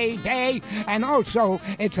Area, baby. And also,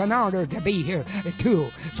 it's an honor to be here, too.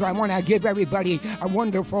 So I want to give everybody a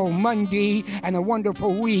wonderful Monday and a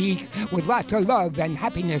wonderful week with lots of love and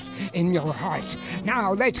happiness in your hearts.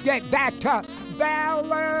 Now, let's get back to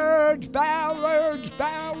ballads.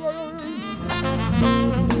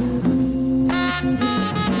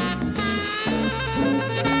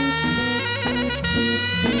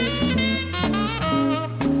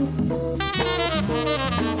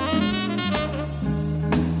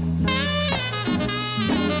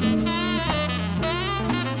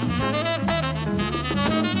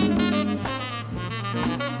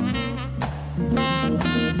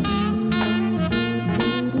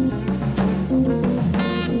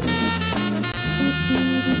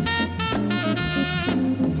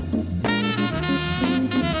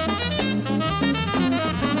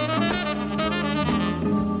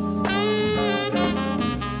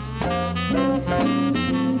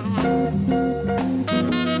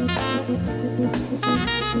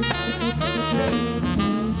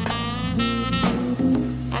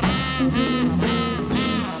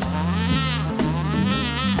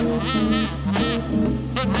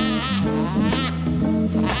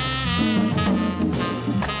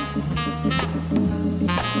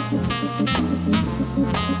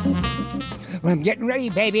 Well, I'm getting ready,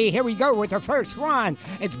 baby. Here we go with the first one.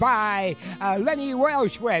 It's by Lenny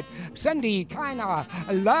Welsh with Sunday Kinda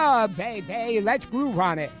Love, baby. Let's groove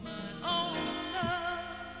on it.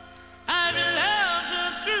 I've loved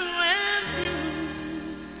her through and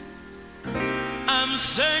through. I'm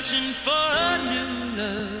searching for a new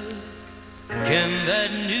love. Can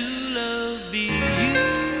that new love be you?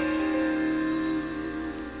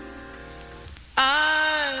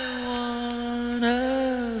 I want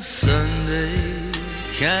a Sunday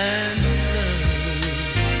kind of love,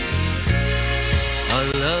 a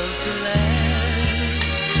love to last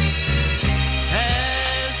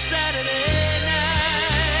as Saturday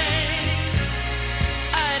night.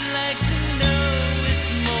 I'd like to know it's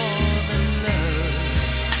more than love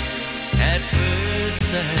at first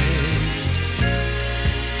sight.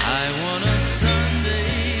 I want a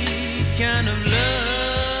Sunday kind of love.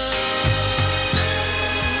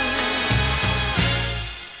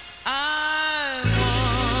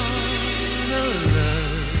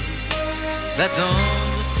 That's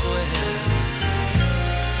on the square.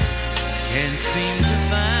 Can't seem to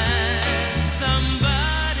find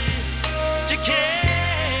somebody to care.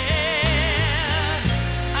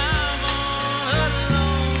 I'm on a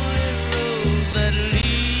lonely road that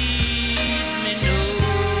leads me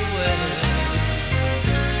nowhere.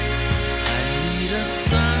 I need a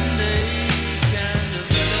Sunday kind of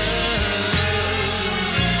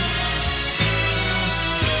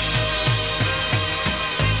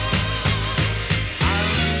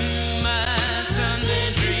Sunday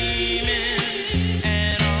dreaming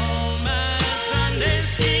and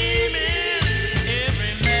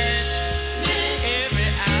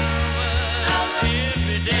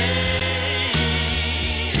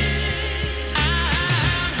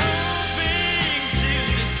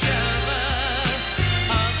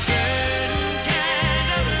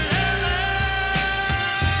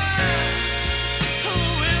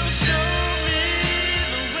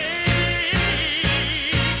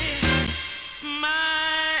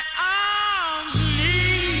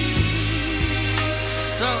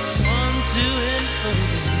someone to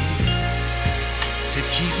enfold me, to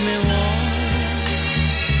keep me warm.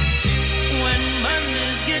 When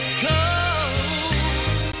Mondays get cold,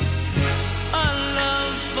 a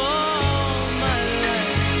love for my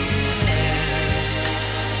life to have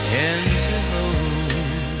and to hold.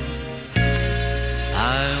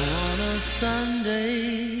 I want a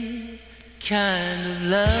Sunday kind of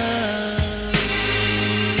love.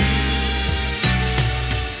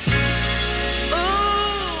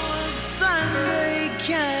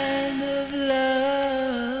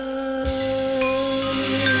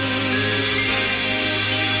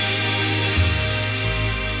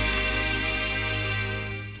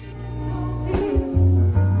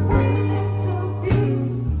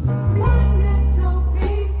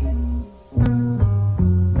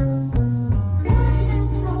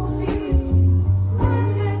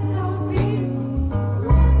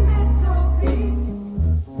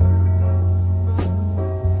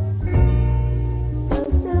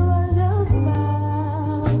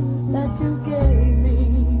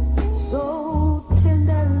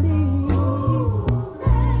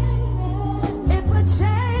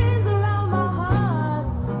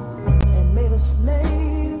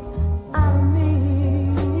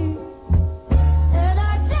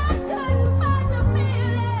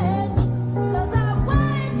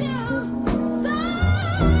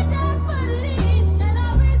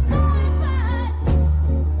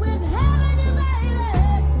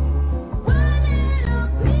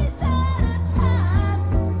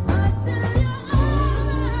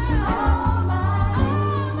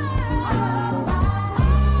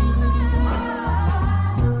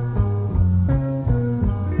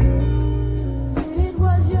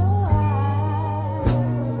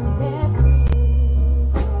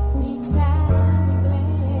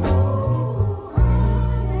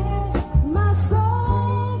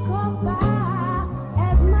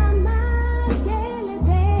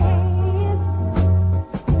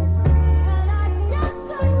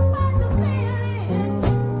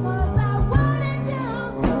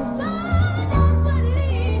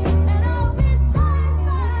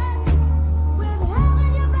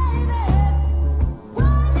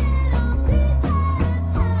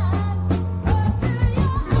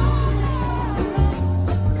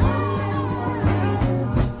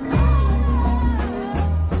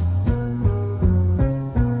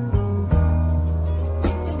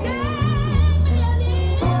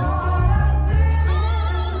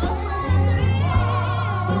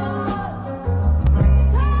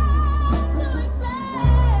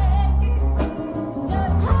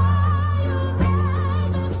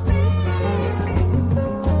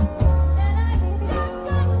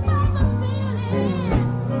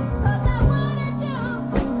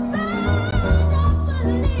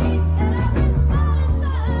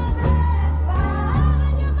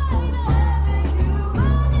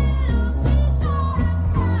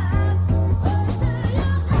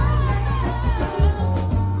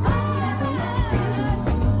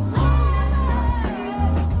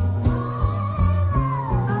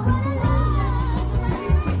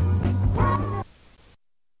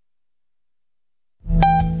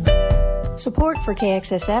 Support for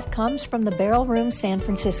KXSF comes from the Barrel Room San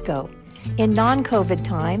Francisco. In non-COVID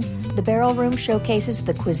times, the Barrel Room showcases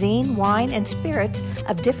the cuisine, wine, and spirits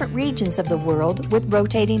of different regions of the world with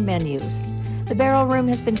rotating menus. The Barrel Room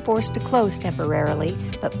has been forced to close temporarily,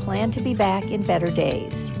 but plan to be back in better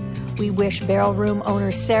days. We wish Barrel Room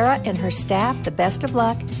owner Sarah and her staff the best of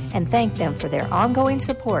luck and thank them for their ongoing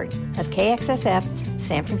support of KXSF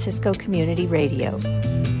San Francisco Community Radio.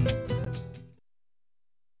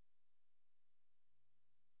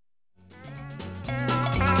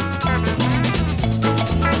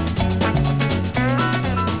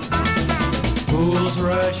 Fools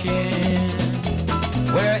rush in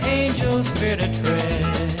where angels fear to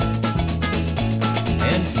tread,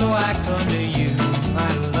 and so I come to you,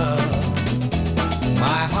 my love,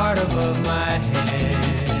 my heart above my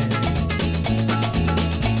head.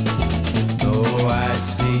 Though I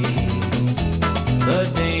see the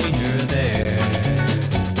danger there,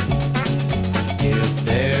 if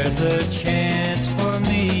there's a chance for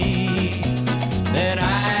me, then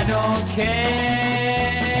I don't care.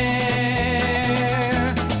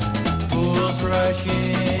 Rush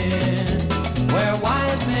in where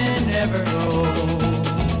wise men never go,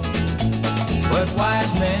 but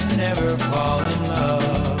wise men never fall in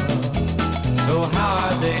love, so how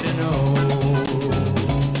are they to know?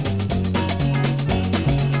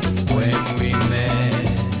 When we met,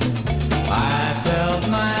 I felt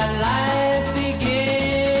my life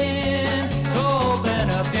begin, so open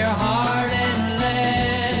up your heart and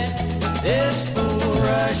let this fool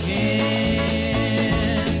rush in.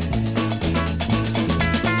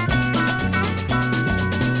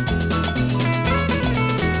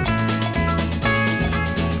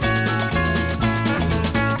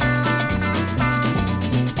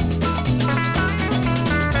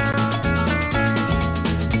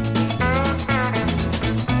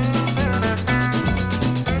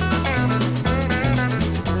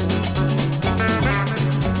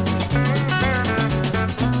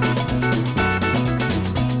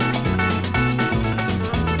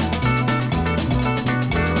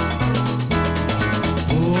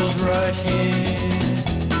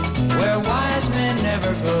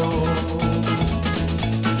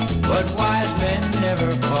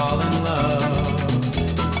 ever fall in love.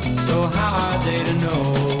 So how are they to know?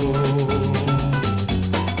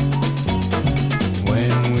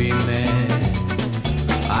 When we met,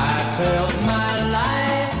 I felt my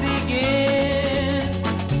life begin.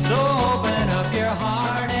 So open up your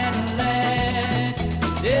heart and let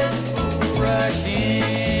this fool rush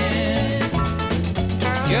in.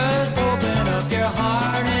 Just open up your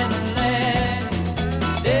heart and let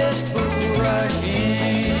this fool rush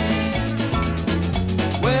in.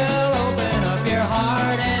 Well, open up your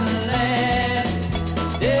heart and let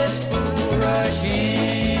this fool rush in.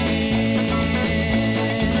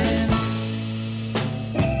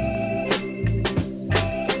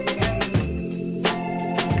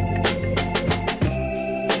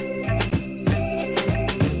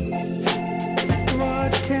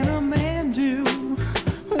 What can a man do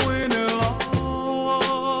when he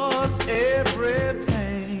lost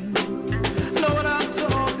everything? Know what I'm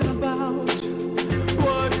talking about?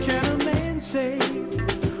 What can a man say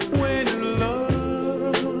when his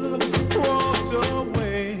love walked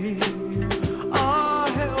away? Oh,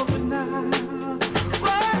 help me now.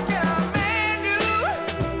 What can a man do,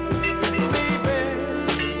 baby?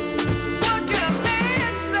 What can a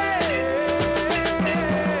man say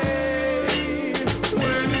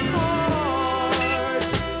when his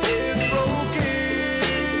heart is broken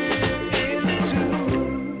into?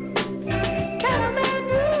 Can a man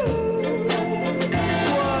do?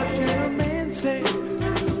 What can a man say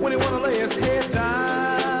when he wanna lay his head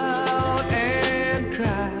down and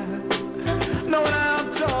cry? Know what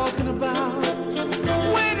I'm talking about?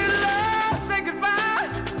 When his love say goodbye,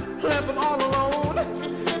 left him all alone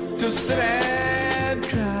to sit and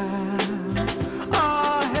cry.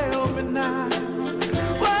 Oh, help me now.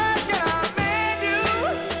 What can a man do,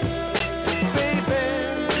 baby?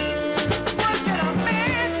 What can a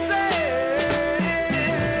man say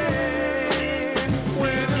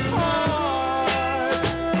when his heart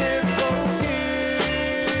is broken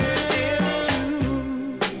into?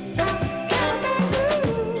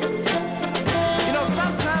 You know,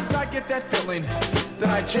 sometimes I get that feeling that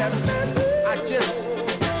I just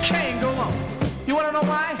can't go on. You wanna know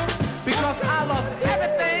why? Because I lost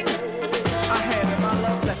everything I had and my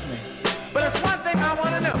love left me. But it's one thing I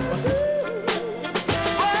wanna know.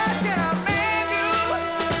 What can a man do,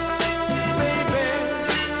 baby?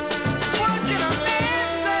 What can a man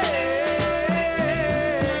say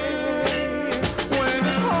when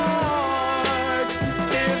his heart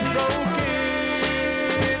is broken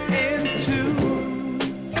into?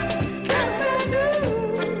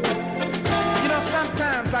 You know,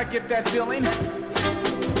 sometimes I get that feeling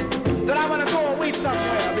that I want to go away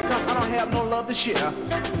somewhere because I don't have no love to share.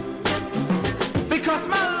 Because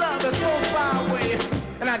my love is so far away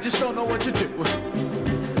and I just don't know what to do.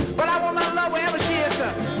 But I want my love wherever she is.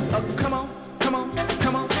 Come on, come on,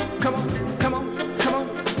 come on, come on, come on, come on, come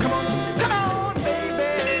on, come on,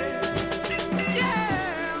 baby.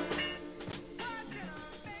 Yeah.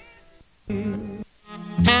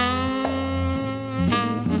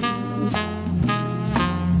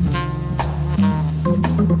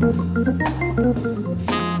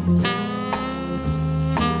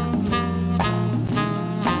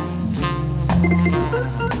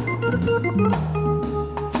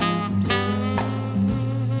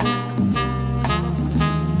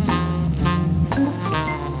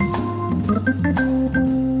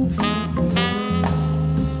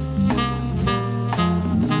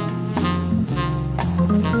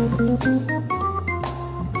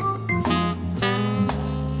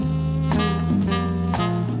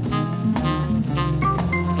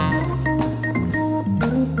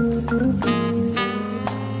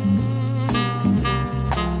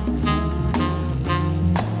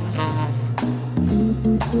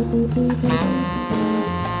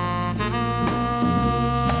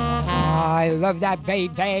 I love that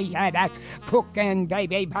baby, yeah, that's cooking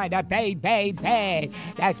baby by the baby.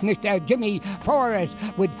 That's Mr. Jimmy Forrest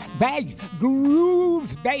with Bad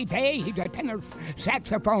Grooves, baby. He's a tenor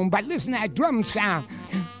saxophone, but listen to that drum sound.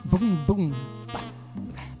 Boom, boom, bop,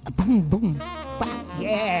 boom, boom, bop.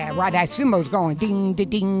 Yeah, while that cymbal's going ding, da,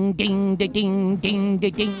 ding, ding, da, ding, ding, da,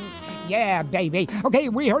 ding. Yeah, baby. Okay,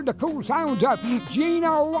 we heard the cool sounds of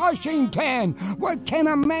Gina Washington. What can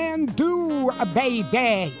a man do,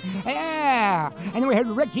 baby? Yeah. And we heard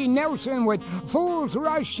Ricky Nelson with Fools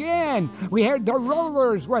Rush In. We heard the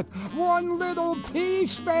Rollers with One Little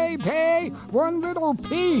Piece, baby. One Little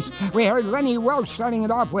Piece. We heard Lenny Welch starting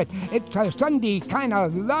it off with It's a Sunday Kind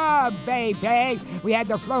of Love, baby. We had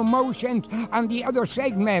the Flow Motions on the other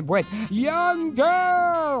segment with Young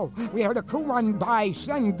Girl. We heard a cool one by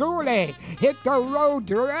Sunguli baby. Hit the road,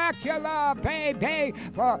 Dracula, baby,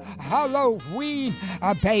 for Halloween,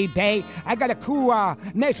 baby. I got a cool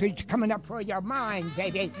message coming up for your mind,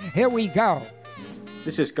 baby. Here we go.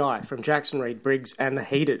 This is Guy from Jackson Reed Briggs and the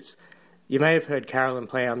Heaters. You may have heard Carolyn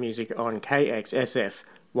play our music on KXSF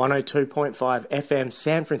 102.5 FM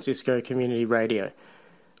San Francisco Community Radio.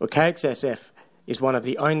 Well, KXSF is one of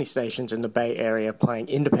the only stations in the Bay Area playing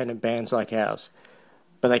independent bands like ours.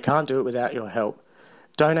 But they can't do it without your help.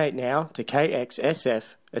 Donate now to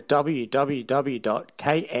KXSF at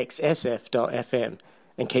www.kxsf.fm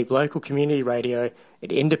and keep local community radio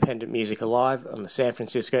and independent music alive on the San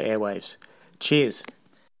Francisco airwaves. Cheers.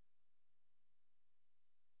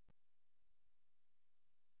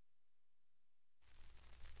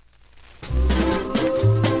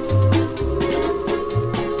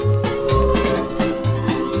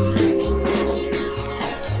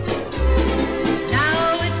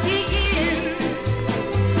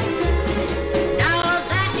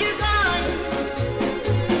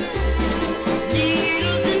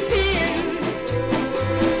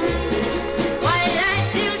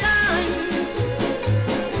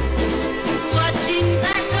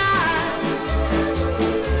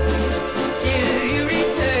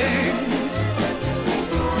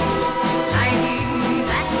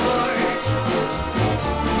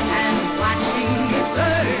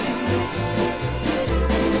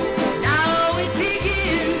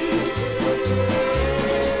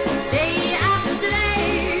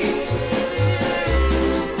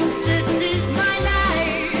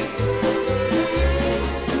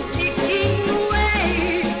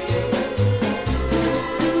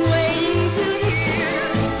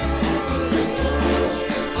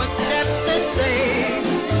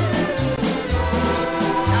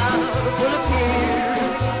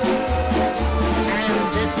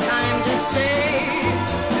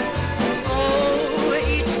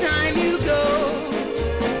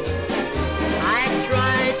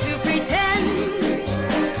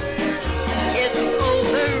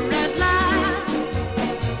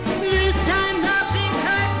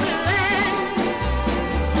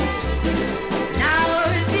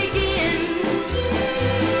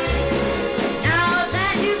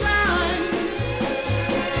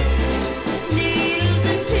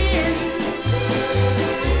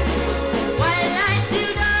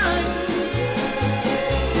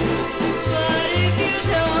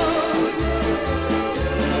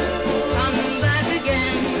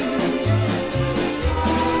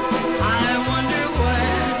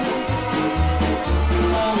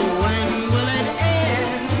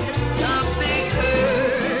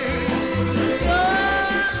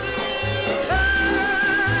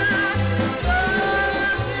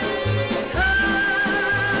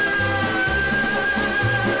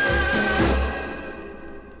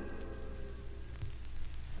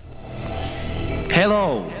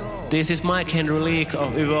 Hello, this is Mike Henry Leake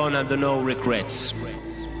of Yvonne and the No Regrets.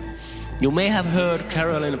 You may have heard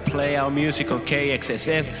Carolyn play our music on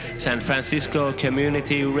KXSF, San Francisco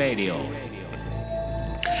Community Radio.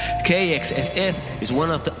 KXSF is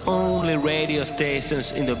one of the only radio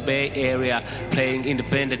stations in the Bay Area playing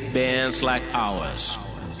independent bands like ours.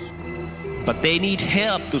 But they need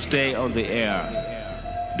help to stay on the air.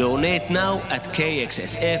 Donate now at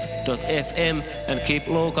kxsf.fm and keep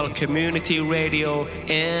local community radio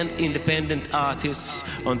and independent artists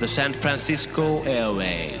on the San Francisco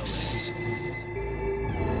airwaves.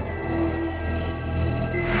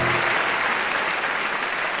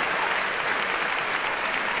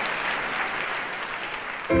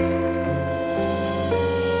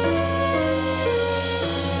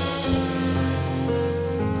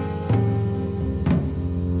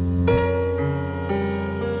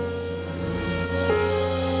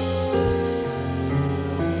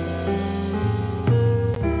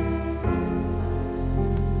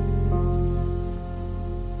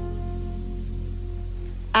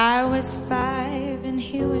 I was 5 and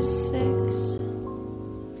he was 6.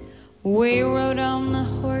 We rode on the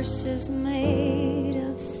horses made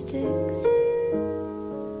of sticks.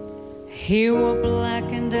 He wore black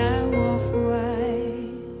and I wore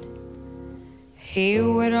white. He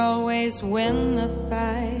would always win the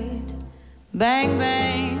fight. Bang,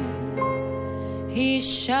 bang, he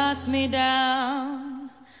shot me down.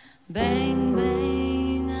 Bang,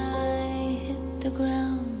 bang, I hit the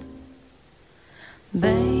ground.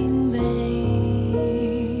 Bang,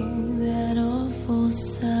 bang, that awful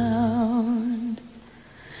sound.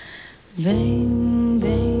 Bang,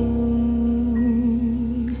 bang,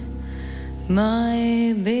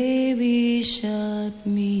 my baby shot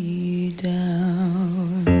me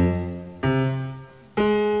down.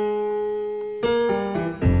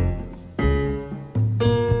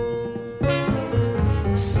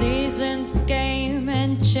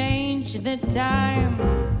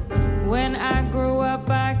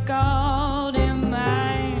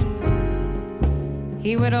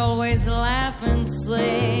 he would always laugh and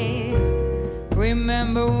say,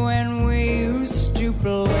 remember when we used to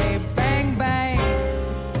play bang bang,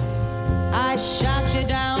 I shot you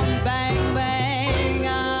down, bang bang,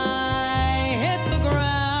 I hit the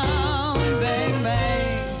ground, bang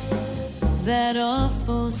bang, that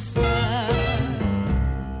awful sound,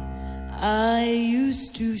 I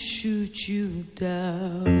used to shoot you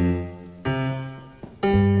down.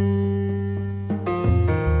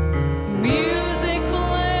 Music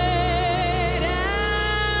played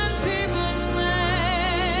and people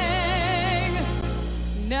sang,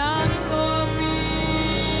 not for me,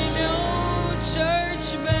 no church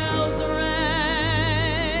bells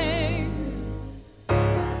rang.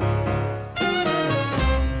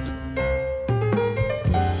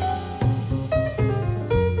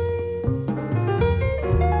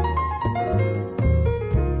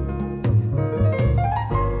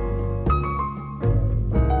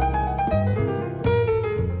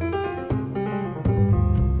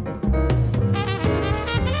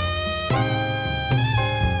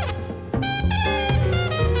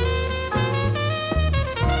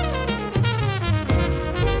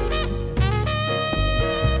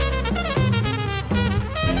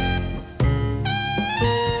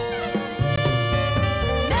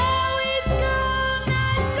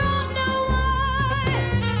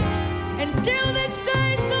 Until this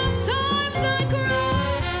day, sometimes I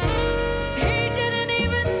cry. He didn't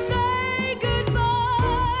even say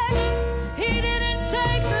goodbye. He didn't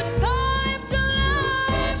take the time to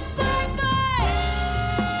lie. Bang, bang,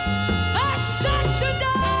 I shot you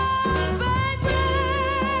down. Bang,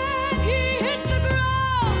 bang, he hit the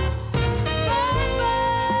ground. Bang,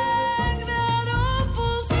 bang, that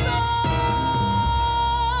awful sound.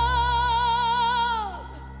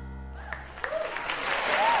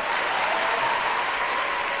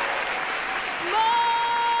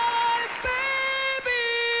 My baby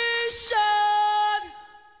shut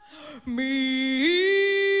me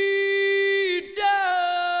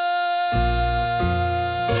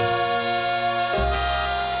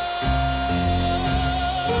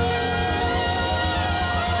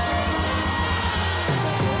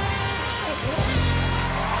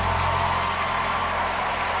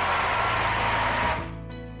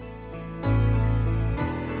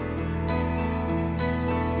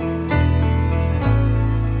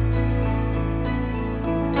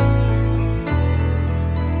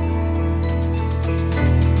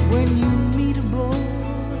when you meet a boy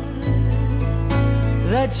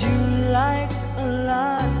that you like a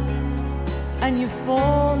lot and you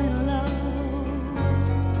fall in love,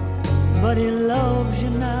 but he loves you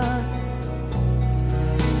not.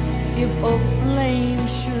 If a flame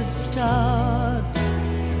should start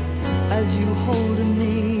as you hold him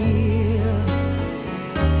near,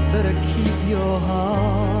 better keep your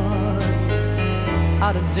heart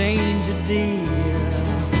out of danger, dear.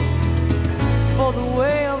 For the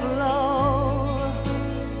way of love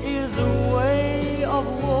is a way of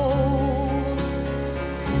woe,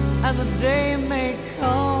 and the day may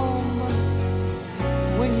come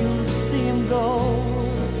when you see him go.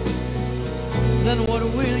 Then what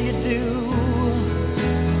will you do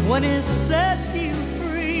when he sets you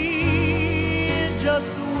free, just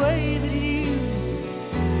the way that you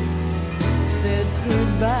said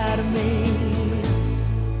goodbye to me?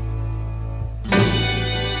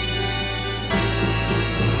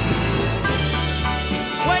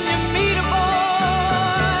 When you meet a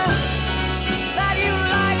boy that you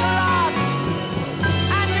like a lot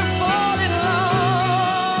and you fall in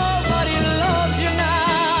love, but he loves you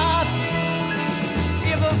not.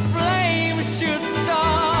 If a flame should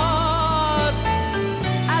start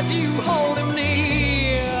as you hold him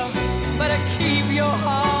near, better keep your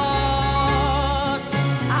heart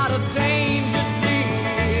out of danger.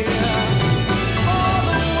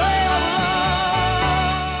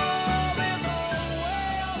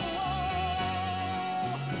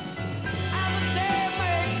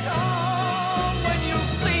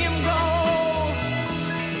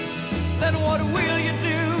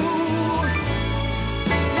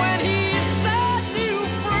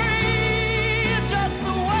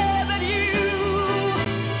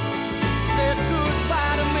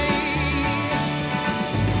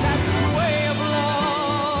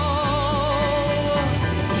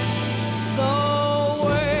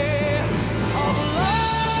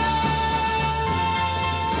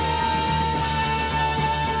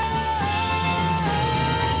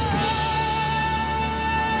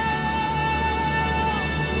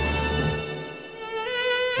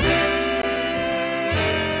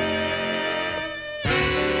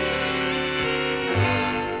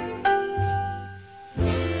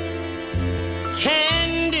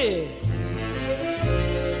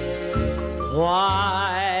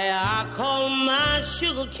 Why I call my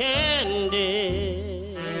sugar candy.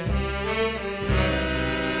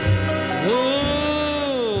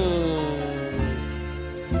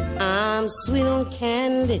 I'm sweet on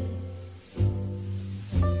candy,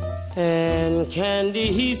 and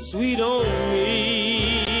candy he's sweet on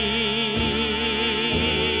me.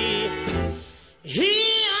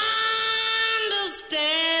 He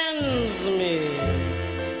understands me.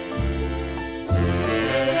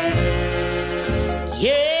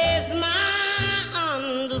 Yes, my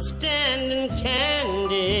understanding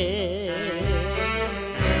candy.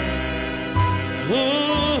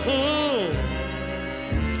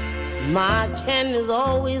 My candy's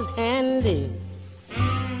always handy,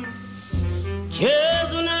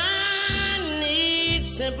 just when I need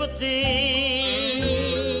sympathy.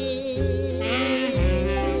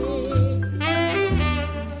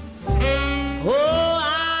 Oh,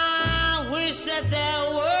 I wish that there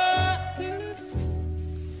were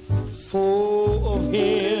four of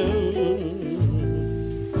him,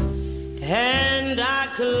 and I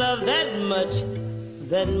could love that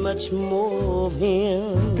much more of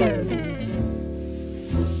him.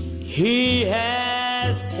 He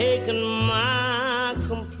has taken my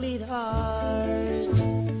complete heart,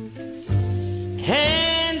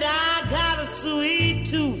 and I got a sweet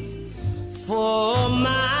tooth for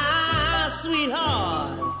my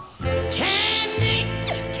sweetheart. Candy,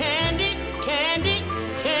 candy, candy,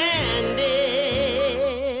 candy.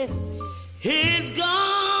 It's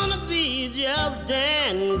gonna be just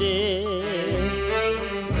dandy.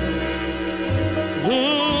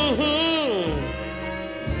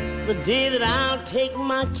 The day that I'll take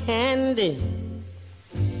my candy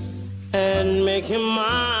and make him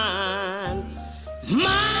mine,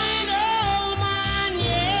 mine, oh mine,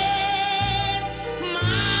 yes,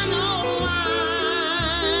 mine, oh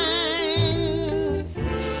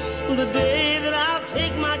mine. The day that I'll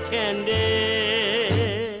take my candy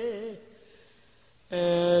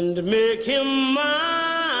and make him mine.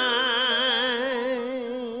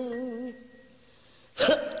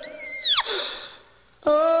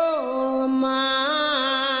 Oh, my.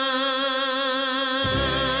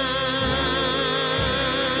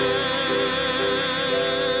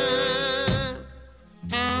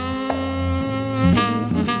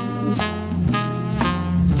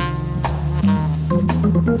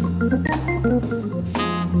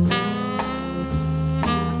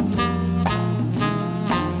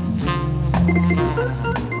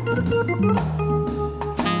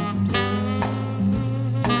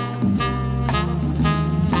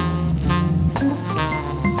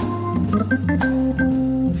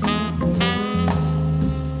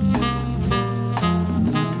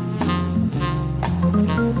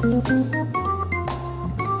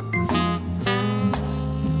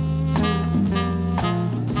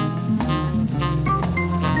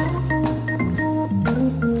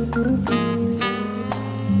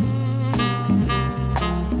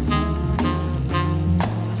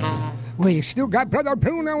 We still got Brother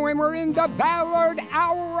Bruno, and we're in the Ballad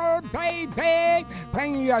Hour, baby,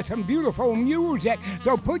 playing you some beautiful music.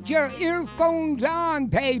 So put your earphones on,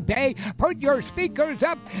 baby. Put your speakers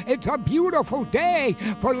up. It's a beautiful day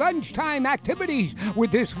for lunchtime activities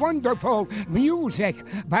with this wonderful music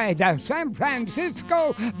by the San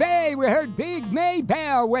Francisco Bay. We heard Big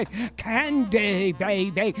Maybell with Candy,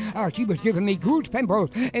 baby. She was giving me goose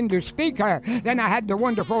pimples in the speaker. Then I had the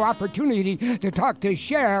wonderful opportunity to talk to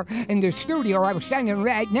Cher in the studio. I was standing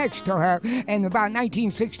right next to her in about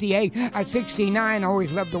 1968 or 69. I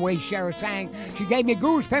always loved the way Cher sang. She gave me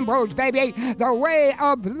goose pimples, baby. The Way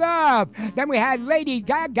of Love. Then we had Lady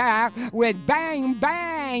Gaga with Bang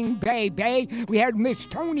Bang, baby. We had Miss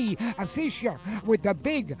Tony Fisher with the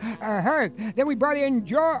Big Hurt. Then we brought in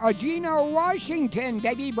Gino Washington,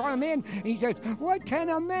 baby. Brought him in. He says, what can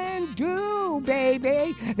a man do,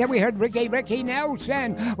 baby? Then we heard Ricky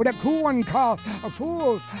Nelson with a cool one called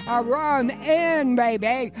Fools Run In,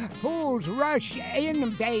 baby. Fools Rush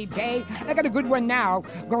In, baby. I got a good one now,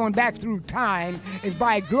 going back through time. It's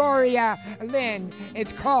by Gloria Lynn.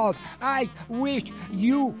 It's called I Wish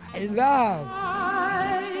You Love.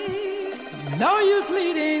 No use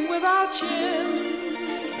leading without chins.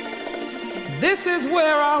 This is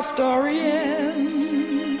where our story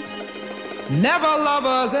ends. Never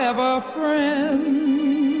lovers, ever friends.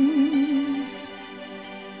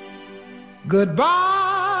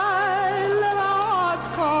 Goodbye, let our hearts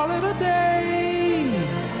call it a day.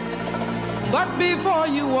 But before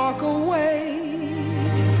you walk away,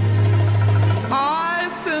 I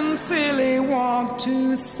sincerely want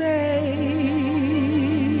to say,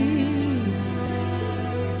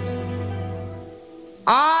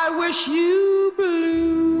 I wish you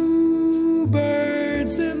bluebird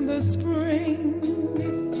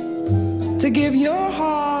give your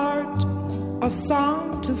heart a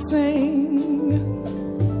song to sing,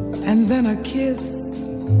 and then a kiss.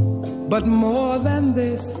 But more than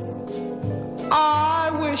this,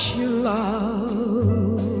 I wish you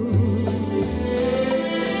love.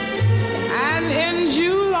 And in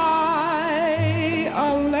July, a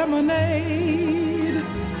lemonade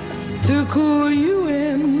to cool you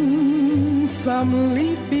in some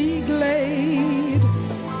leafy glade.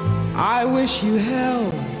 I wish you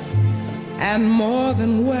health and more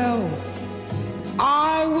than wealth.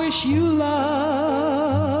 I wish you love.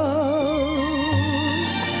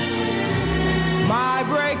 My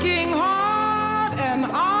breaking heart and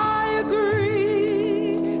I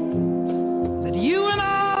agree that you and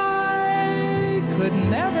I could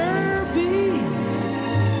never be.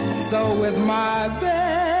 So with my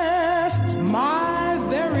best, my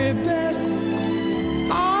very best,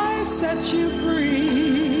 I set you free.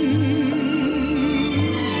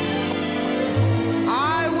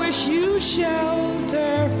 I wish you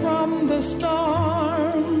shelter from the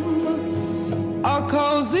storm, a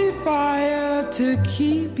cozy fire to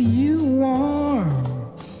keep you warm.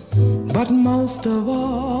 But most of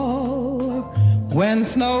all, when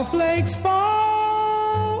snowflakes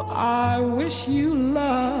fall, I wish you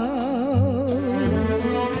love.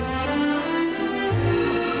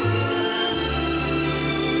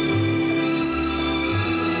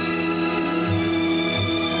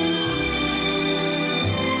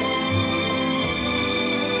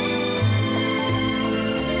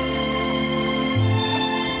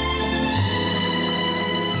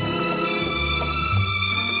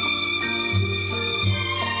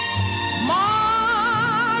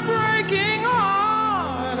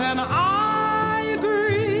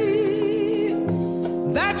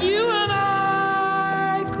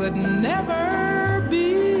 Never be.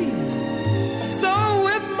 So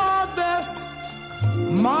with my best,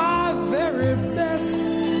 my very best,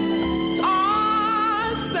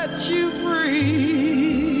 I set you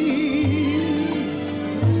free.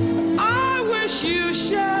 I wish you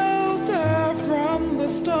shelter from the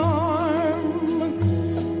storm,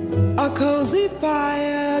 a cozy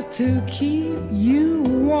fire to keep you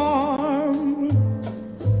warm.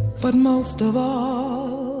 But most of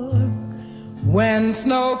all, when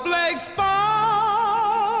snowflakes fall,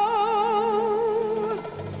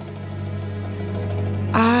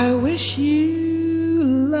 I wish you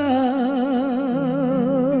love.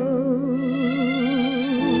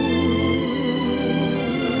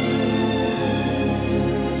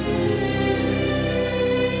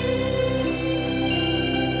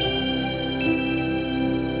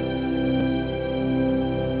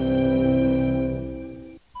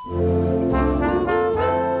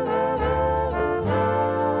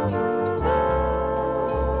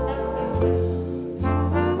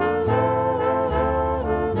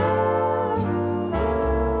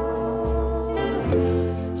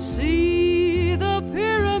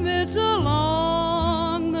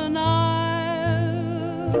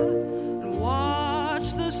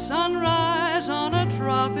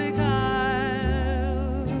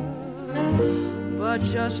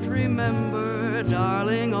 Just remember,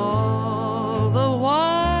 darling, all the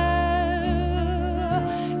while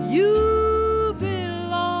you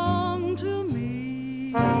belong to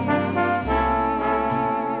me.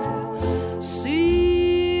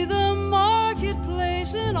 See the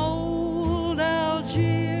marketplace in old Algiers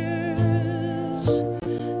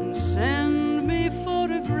and send me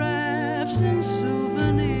photographs and souvenirs.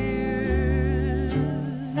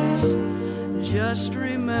 Just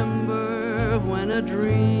remember, when a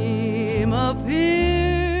dream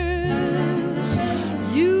appears,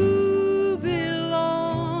 you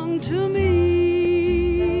belong to me.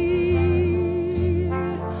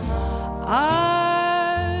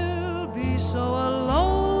 I'll be so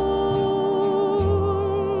alone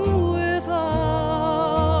without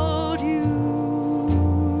you.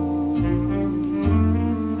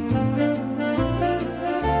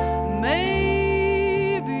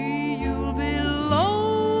 Maybe you'll be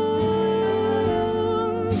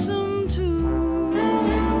lonesome too,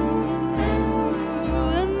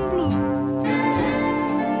 and blue.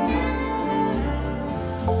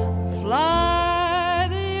 Fly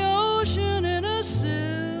the ocean in a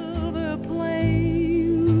silver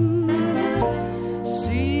plane.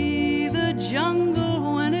 See the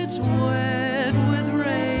jungle when it's wet with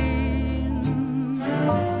rain.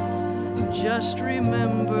 Just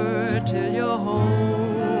remember till you're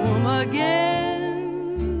home again,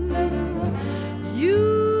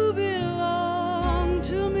 you belong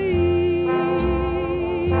to me.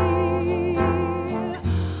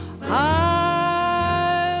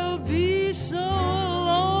 I'll be so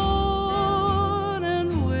alone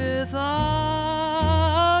and without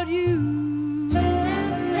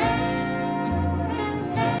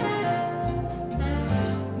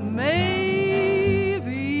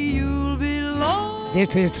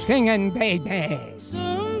This is Singing Baby.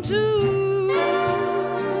 Some too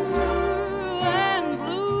and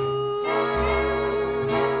blue.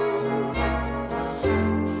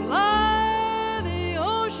 Fly the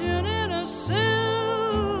ocean in a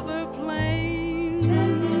silver plane.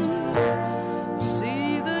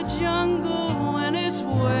 See the jungle when it's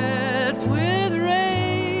wet with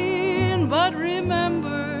rain. But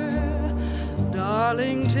remember,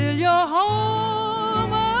 darling, till you're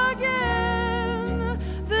home again,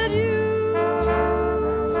 that you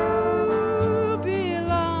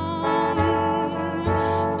belong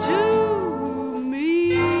to me.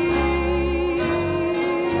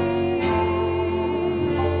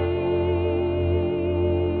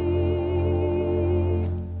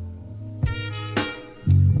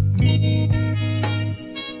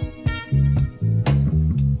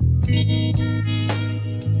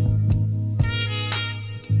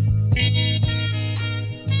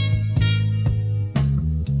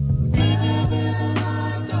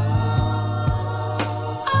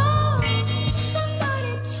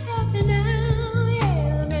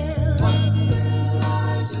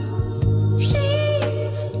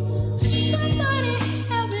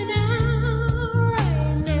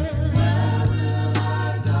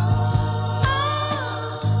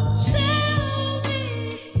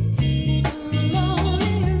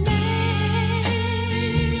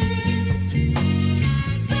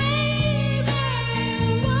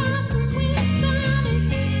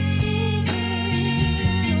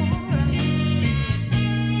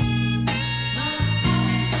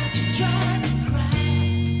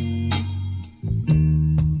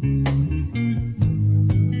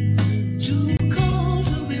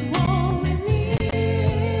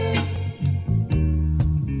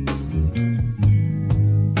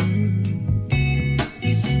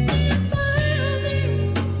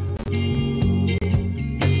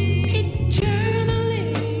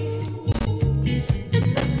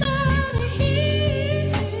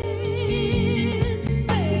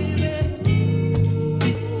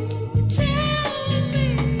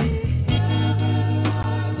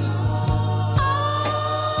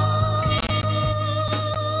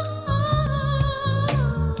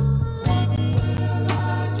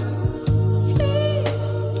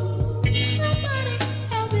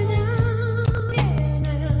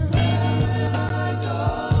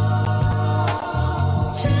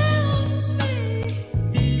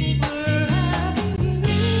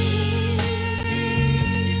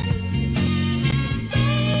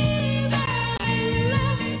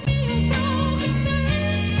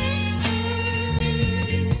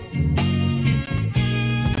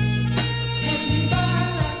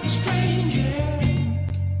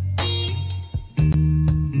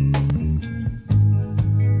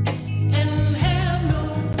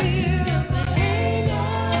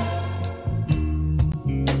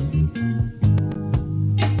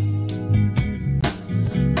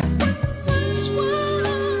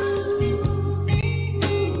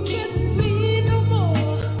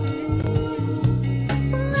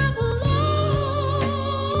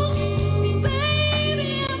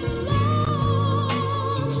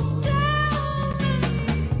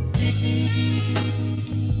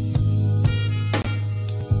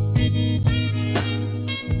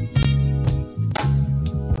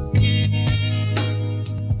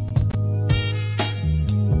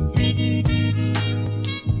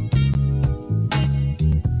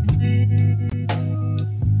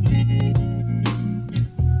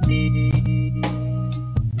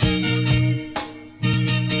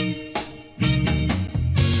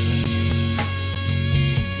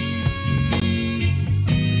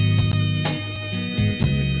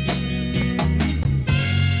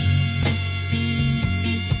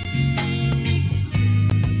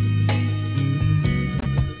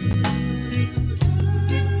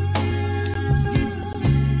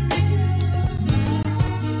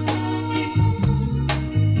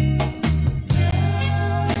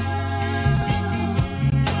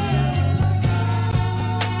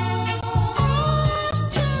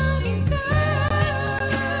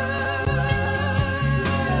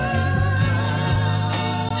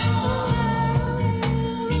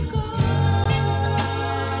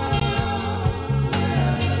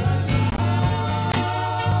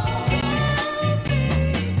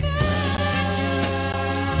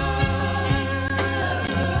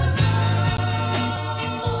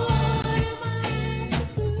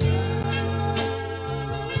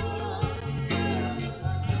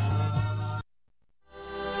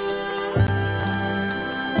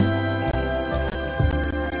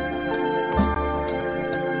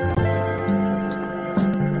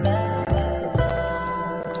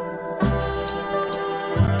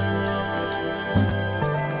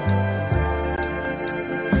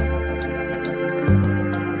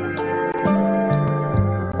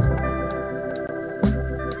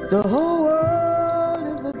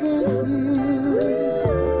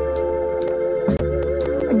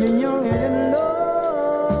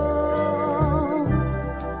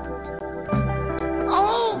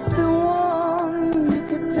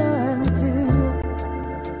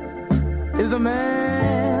 is a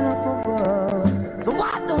man up above. So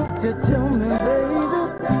why don't you tell me,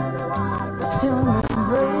 baby? Tell me,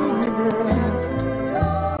 baby.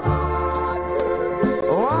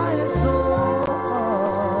 Why it's so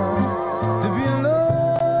hard to be in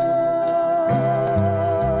love?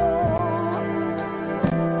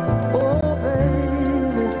 Oh,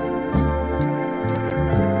 baby.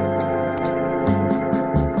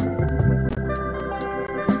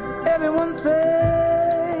 Everyone say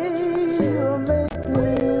you'll make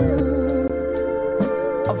me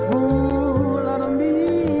a fool out of me.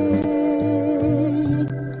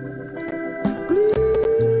 Please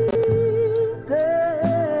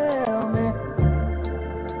tell me,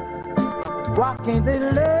 why can't they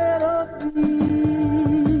let us be?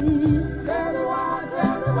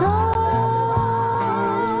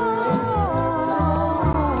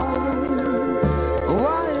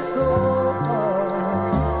 Why it's so hard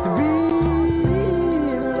to be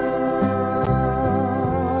in love?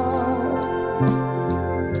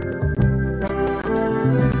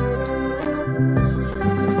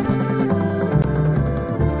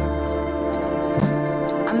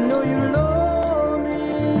 I know you love me,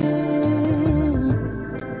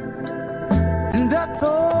 and that's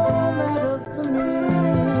all matters to me.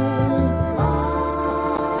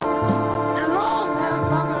 As long as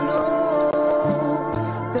I know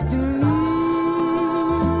that you need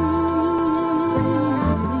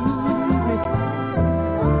me,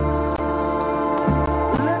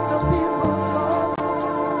 let the people talk.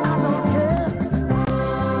 I don't care.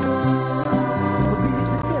 We'll be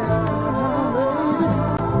together, baby.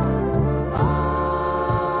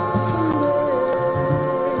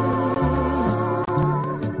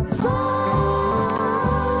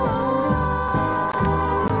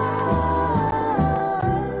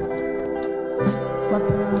 My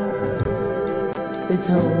parents, they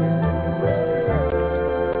told me,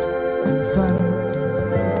 son,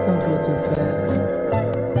 don't go too fast.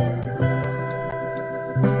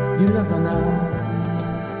 You never know,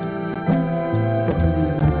 but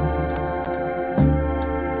believe me,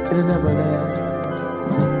 it'll never last.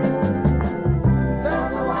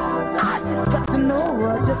 I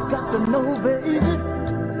just got to know, baby,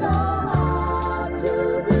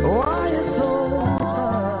 why it's so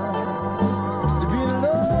hard to be in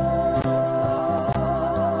love.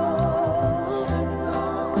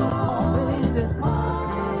 Oh, baby,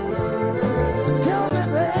 tell me,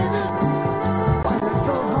 baby, why it's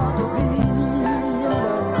so hard to be in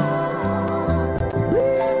love.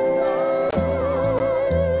 Please,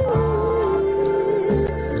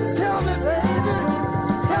 tell me, baby,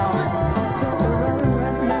 tell me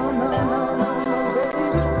right now, no,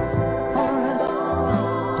 baby, all right.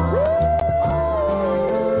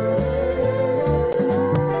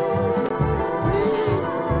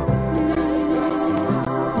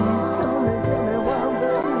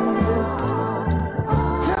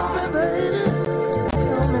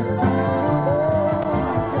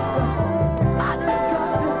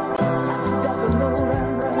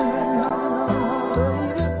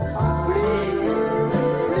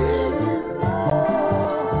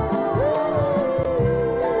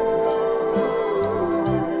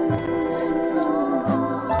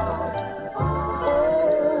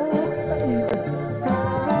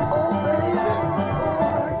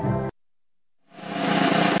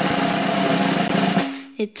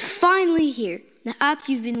 It's finally here, the app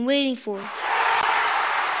you've been waiting for.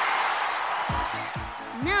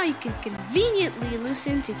 Now you can conveniently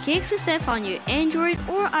listen to KXSF on your Android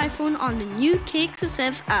or iPhone on the new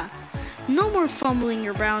KXSF app. No more fumbling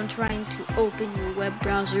around trying to open your web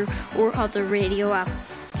browser or other radio app.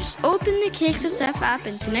 Just open the KXSF app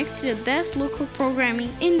and connect to the best local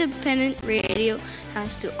programming independent radio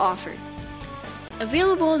has to offer.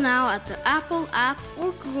 Available now at the Apple app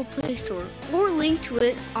or Google Play Store, or link to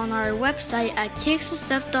it on our website at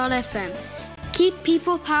KXSF.fm. Keep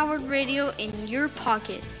people-powered radio in your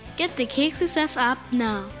pocket. Get the KXSF app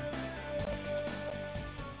now.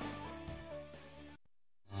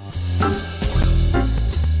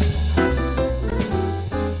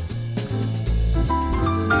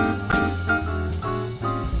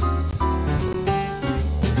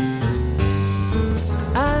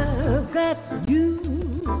 I've got you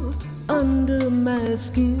under my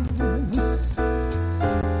skin.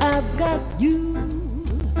 I've got you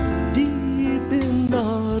deep in the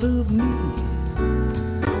heart of me.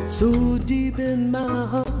 So deep in my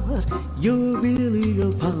heart, you're really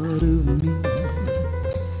a part of me.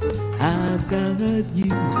 I've got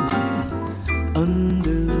you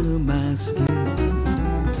under my skin.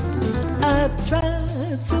 I've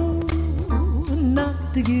tried so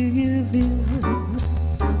not to give in.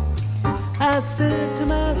 I said to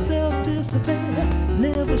myself, this affair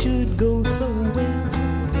never should go so well.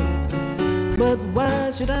 But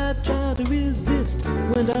why should I try to resist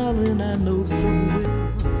when, darling, I know so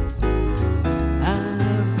well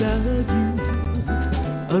I've got you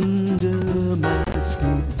under my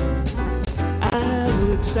skin. I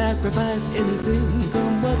would sacrifice anything,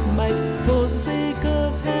 come what might, for the sake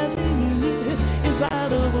of having you near. In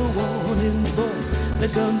spite of a warning voice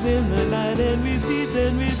that comes in the night and repeats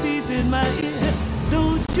in my ear.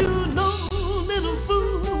 Don't you know, little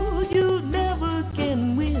fool, you never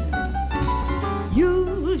can win.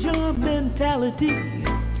 Use your mentality,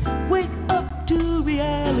 wake up to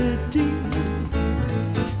reality.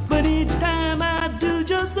 But each time I do,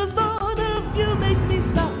 just the thought of you makes me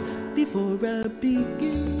stop before I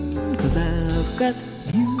begin. 'Cause I've got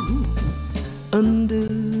you under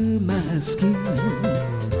my skin.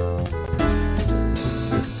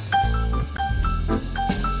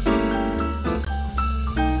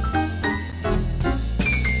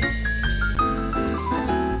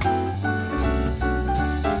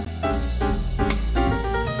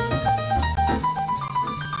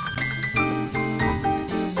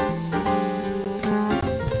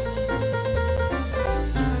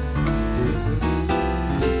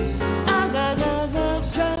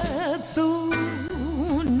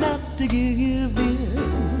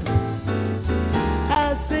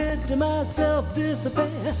 This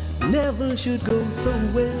affair never should go so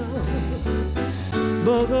well.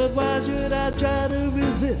 But why should I try to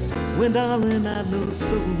resist when, darling, I know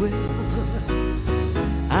so well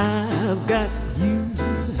I've got you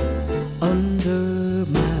under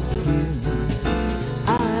my skin.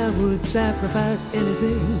 I would sacrifice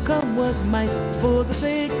anything, come what might, for the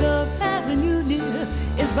sake of having you near.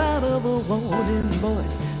 In spite of a warning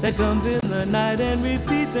voice that comes in the night and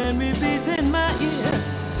repeats in my ear.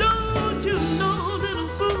 Don't you know, little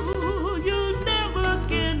fool, you never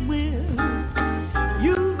can win.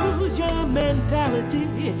 Use your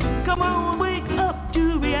mentality, come on, wake up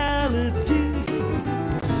to reality.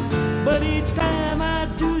 But each time I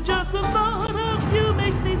do, just the thought of you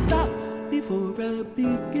makes me stop before I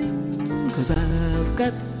begin. 'Cause I've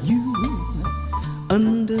got you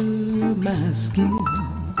under my skin.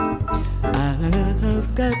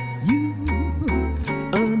 I've got you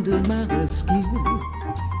under my skin.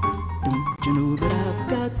 Don't you know that I've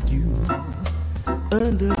got you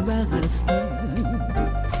under my skin?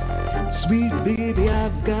 Sweet baby,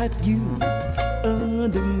 I've got you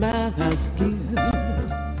under my skin.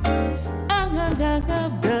 I've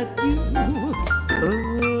got you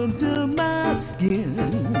under my skin.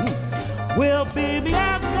 Well, baby,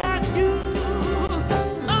 I've got you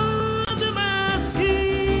under my skin.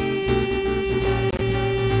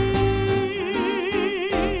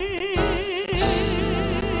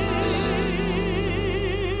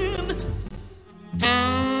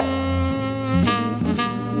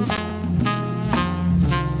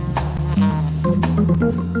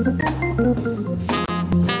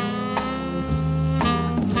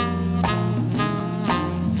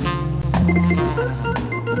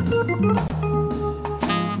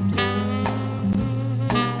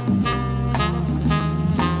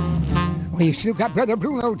 We still got Brother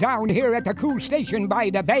Bruno down here at the cool station by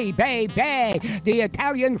the bay. The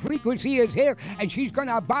Italian frequency is here, and she's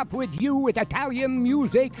gonna bop with you with Italian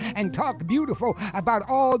music and talk beautiful about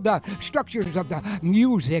all the structures of the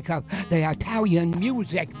music of the Italian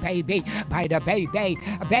music, baby, by the bay.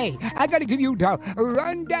 I gotta give you the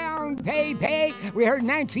rundown, baby. We heard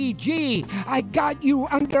Nancy G. I got you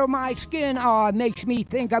under my skin. Oh, it makes me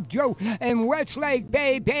think of Joe and Westlake,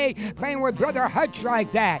 baby, playing with Brother Hutch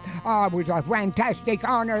like that. Oh, it was a fantastic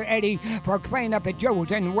honor, Eddie, for playing up at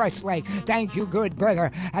Joe's in Westlake. Thank you, good brother.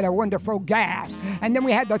 Had a wonderful gas. And then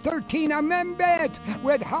we had the 13 Amendments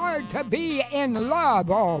with Hard to Be in Love.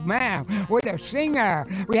 Oh, man, what a singer.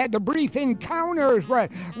 We had the Brief Encounters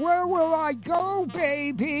with Where Will I Go,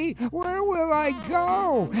 Baby? Where will I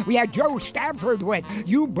go? We had Joe Stafford with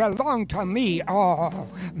You Belong to Me. Oh,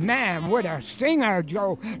 man, what a singer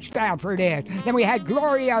Joe Stafford is. Then we had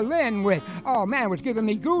Gloria Lynn with, oh, man, it was giving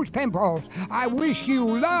me goose pimples. I Wish You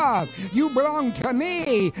Love. You Belong to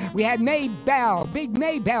Me. We had Maybell, Big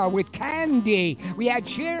Maybell with Candy. We had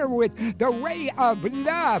Cher with The Way of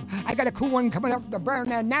Love. I got a cool one coming up the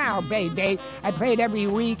burner now, baby. I play it every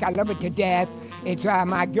week. I love it to death. It's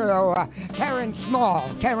my girl, Karen Small.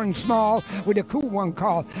 Karen Small with a cool one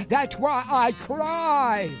called That's Why I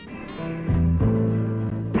Cry.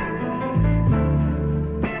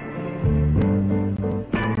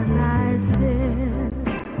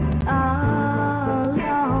 I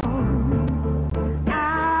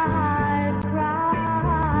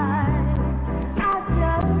cry, I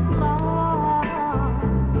just long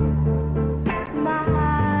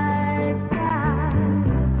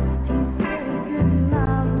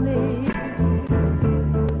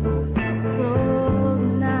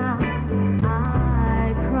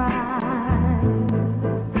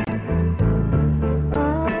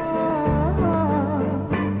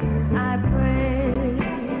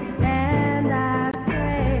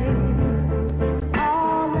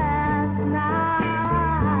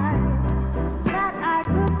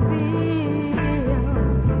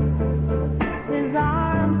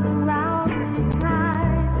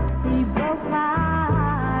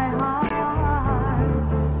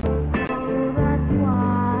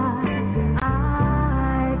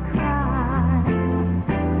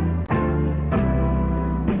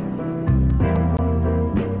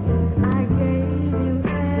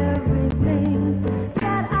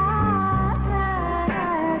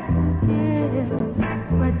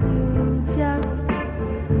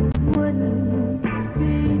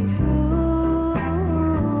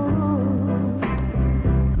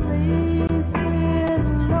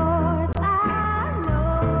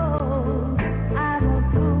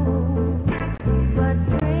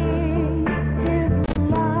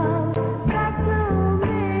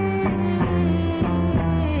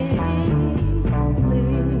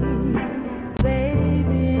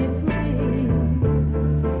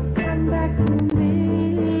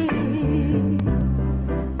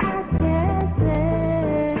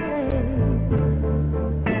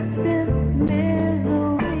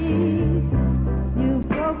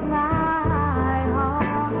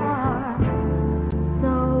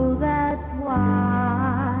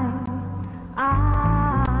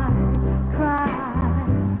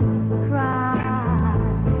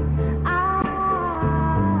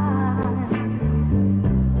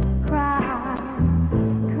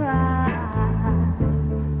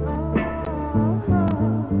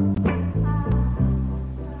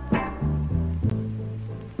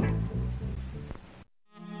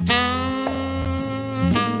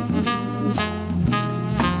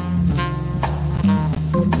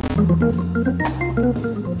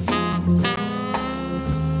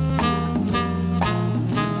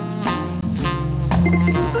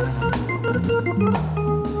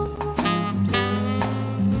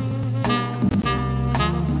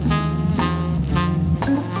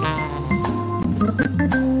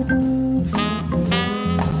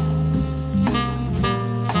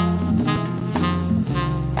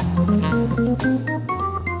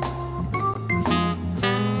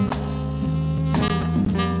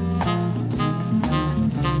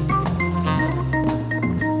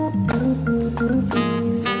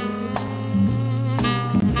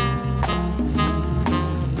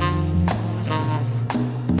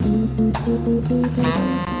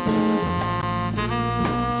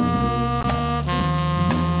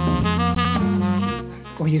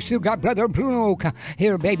Well, you still got Brother Bruno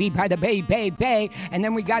here, baby, by the Bay, Bay, Bay. And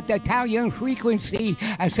then we got the Italian frequency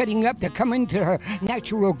setting up to come into her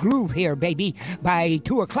natural groove here, baby. By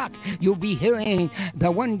 2 o'clock, you'll be hearing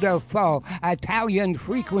the wonderful Italian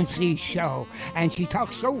frequency show. And she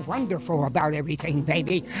talks so wonderful about everything,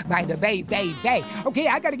 baby, by the Bay, Bay, Bay. Okay,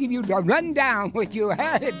 I got to give you the rundown with you,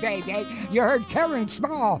 baby. You heard Karen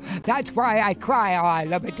Small. That's why I cry. Oh, I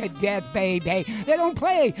love it to death, baby. They don't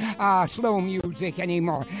play slow music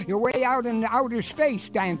anymore. You're way out in outer space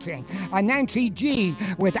dancing. Nancy G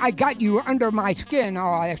with I Got You Under My Skin.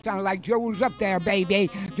 Oh, that sounded like Joe's up there, baby.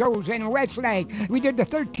 Joe's in Westlake. We did the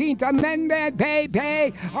 13th Amendment,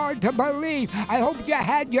 baby. Hard to believe. I hope you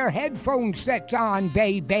had your headphone sets on,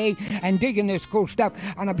 baby, and digging this cool stuff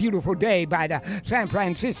on a beautiful day by the San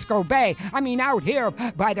Francisco Bay. I mean, out here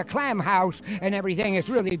by the Clam House and everything. It's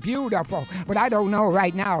really beautiful. But I don't know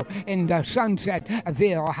right now in the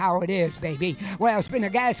Sunsetville how it is, baby. Well, it's been a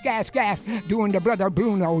gas doing the Brother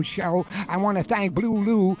Bruno show. I want to thank Blue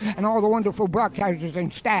Lou and all the wonderful broadcasters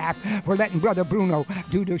and staff for letting Brother Bruno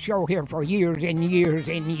do the show here for years and years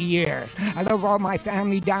and years. I love all my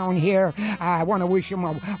family down here. I want to wish them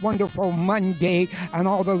a wonderful Monday, and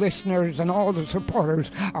all the listeners and all the supporters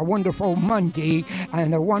a wonderful Monday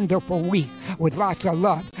and a wonderful week with lots of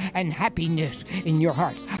love and happiness in your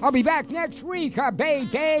heart. I'll be back next week,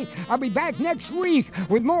 baby. I'll be back next week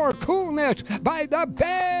with more coolness by the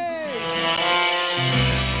Bay.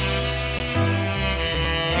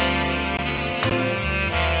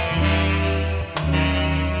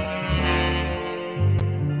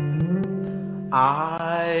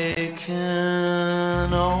 I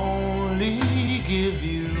can only give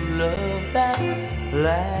you love that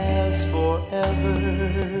lasts forever,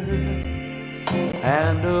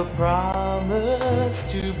 and a promise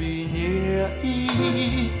to be near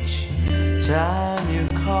each time you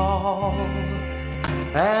call.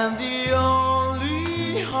 And the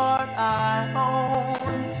only heart I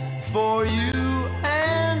own is for you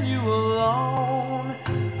and you alone.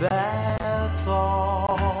 That's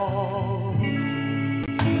all.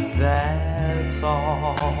 That's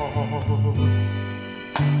all.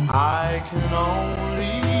 I can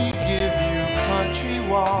only give you country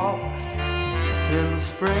walks in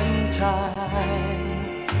springtime,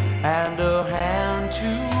 and a hand to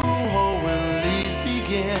hold when leaves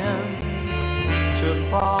begin to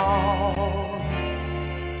fall,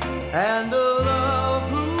 and a love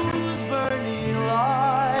whose burning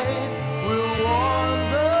light will warm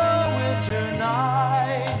the winter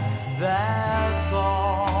night. That's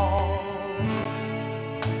all.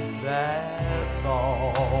 That's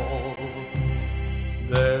all.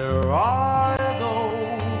 There are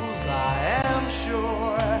those, I am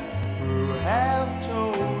sure, who have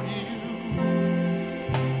told you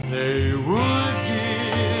they would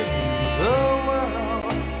give you the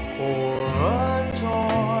world for a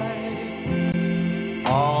toy.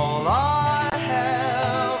 All I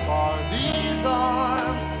have are these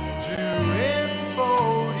arms to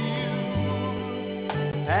enfold you,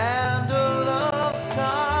 and a love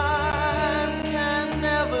time can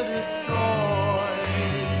never destroy.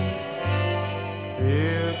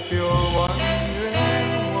 If you're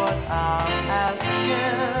wondering what I'm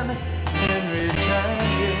asking in return,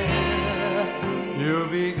 dear, you'll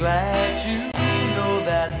be glad you know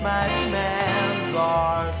that my demands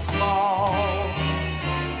are small.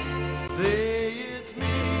 Say it's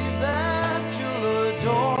me that you'll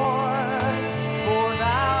adore, for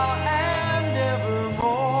now and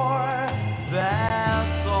evermore.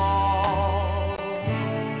 That's all.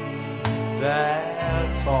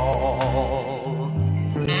 That's all.